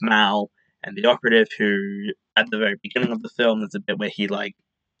intercut with Mal and the operative, who at the very beginning of the film there's a bit where he with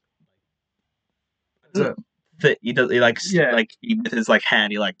his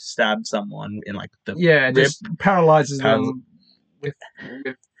hand he stabs someone in the rib, just paralyzes them with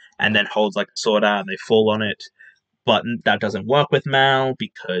and then holds a sword out and they fall on it, but that doesn't work with Mal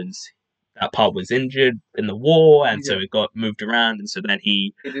because that part was injured in the war, and so it got moved around, and so then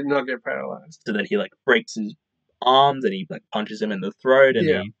he did not get paralyzed. So then he breaks his arms, and he punches him in the throat,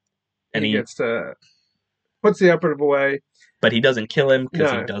 and he gets to puts the operative away, but he doesn't kill him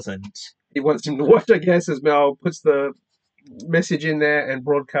because he doesn't. He wants him to watch, I guess, as Mal puts the message in there and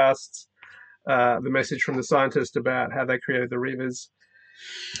broadcasts the message from the scientist about how they created the Reavers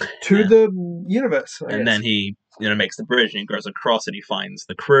to the universe. And then he makes the bridge, and he goes across, and he finds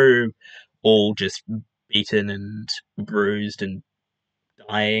the crew all just beaten and bruised and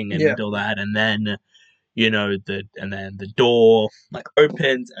dying and all that, and then the door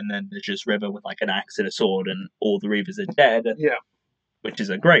opens, and then there's just River with an axe and a sword, and all the Reavers are dead. Yeah, which is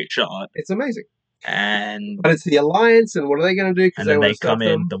a great shot. It's amazing. But it's the Alliance, and what are they going to do? And then they come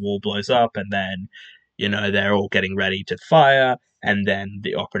in, the wall blows up, and then they're all getting ready to fire, and then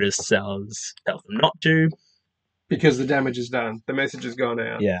the operative tells them not to because the damage is done. The message has gone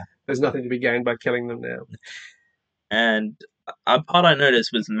out. Yeah, there's nothing to be gained by killing them now. And a part I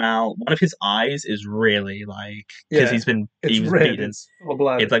noticed was Mal. One of his eyes is really because he was red. beaten. It's full of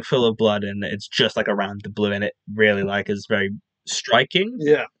blood. It's full of blood, and it's just around the blue, and it really is very striking.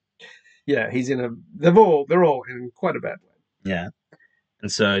 Yeah. He's in they're all in quite a bad way. Yeah,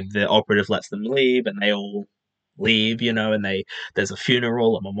 and so the operative lets them leave, and they all leave. And there's a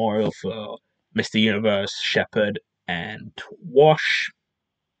funeral, a memorial for Mr. Universe, Shepard, and Wash,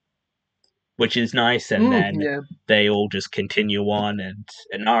 which is nice, and then they all just continue on, and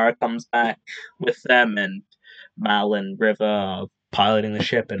Inara comes back with them, and Mal and River are piloting the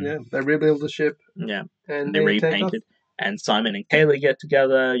ship, and they rebuild the ship. Yeah, and they repaint it, and Simon and Kaylee get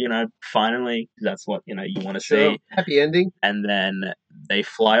together. Finally, that's what you want to see. Happy ending. And then they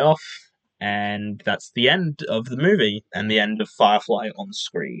fly off, and that's the end of the movie, and the end of Firefly on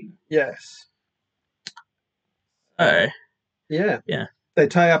screen. Yes. Oh, Yeah. Yeah. They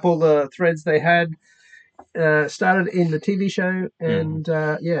tie up all the threads they had started in the TV show, and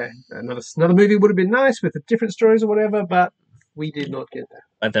another movie would have been nice with the different stories or whatever, but we did not get that.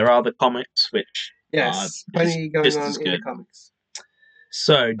 but there are the comics, which Yes, are plenty going just on as in the good. comics.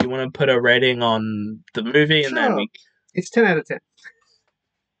 So, do you want to put a rating on the movie, and then Sure. It's 10 out of 10.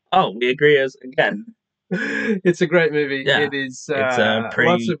 Oh, we agree as again. It's a great movie. Yeah. It is It's a pretty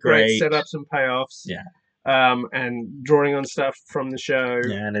lots of great great- setups and payoffs. Yeah. And drawing on stuff from the show,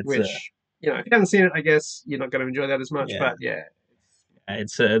 Yeah, and it's which if you haven't seen it, I guess you're not going to enjoy that as much. Yeah. But yeah,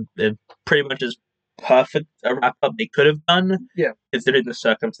 it pretty much is perfect a wrap up they could have done. Yeah. Considering the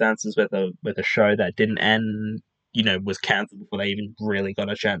circumstances with a show that didn't end, was cancelled before they even really got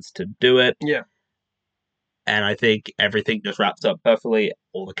a chance to do it. Yeah. And I think everything just wraps up perfectly.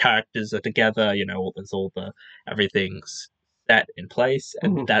 All the characters are together, everything's set in place,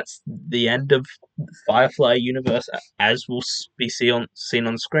 and that's the end of the Firefly universe as will be seen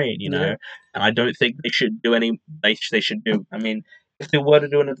on screen, Yeah. And I don't think they should do any. They should do. I mean, if they were to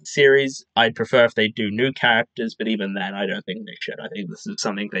do another series, I'd prefer if they do new characters, but even then, I don't think they should. I think this is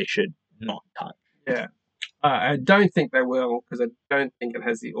something they should not touch. Yeah. I don't think they will, because I don't think it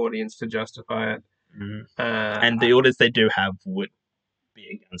has the audience to justify it. And the audience they do have would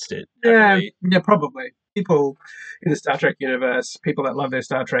be against it. Yeah, heavily. yeah, probably. People in the Star Trek universe, people that love their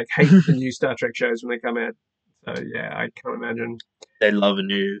Star Trek, hate the new Star Trek shows when they come out. So yeah, I can't imagine. They love a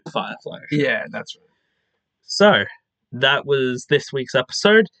new Firefly show. Yeah, that's right. So that was this week's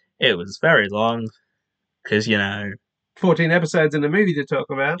episode. It was very long because 14 episodes in the movie to talk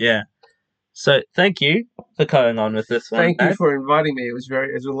about. Yeah. So thank you for coming on with this one. Thank you for inviting me. It was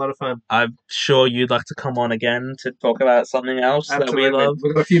a lot of fun. I'm sure you'd like to come on again to talk about something else Absolutely. that we love.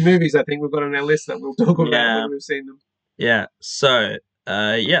 We've got a few movies I think we've got on our list that we'll talk about when we've seen them. Yeah. So,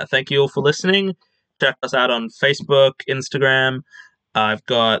 thank you all for listening. Check us out on Facebook, Instagram. I've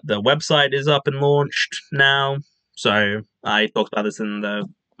got the website is up and launched now. So I talked about this in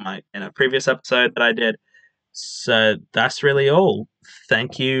a previous episode that I did. So that's really all.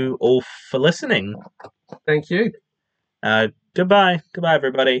 Thank you all for listening. Thank you. Goodbye. Goodbye,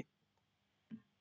 everybody.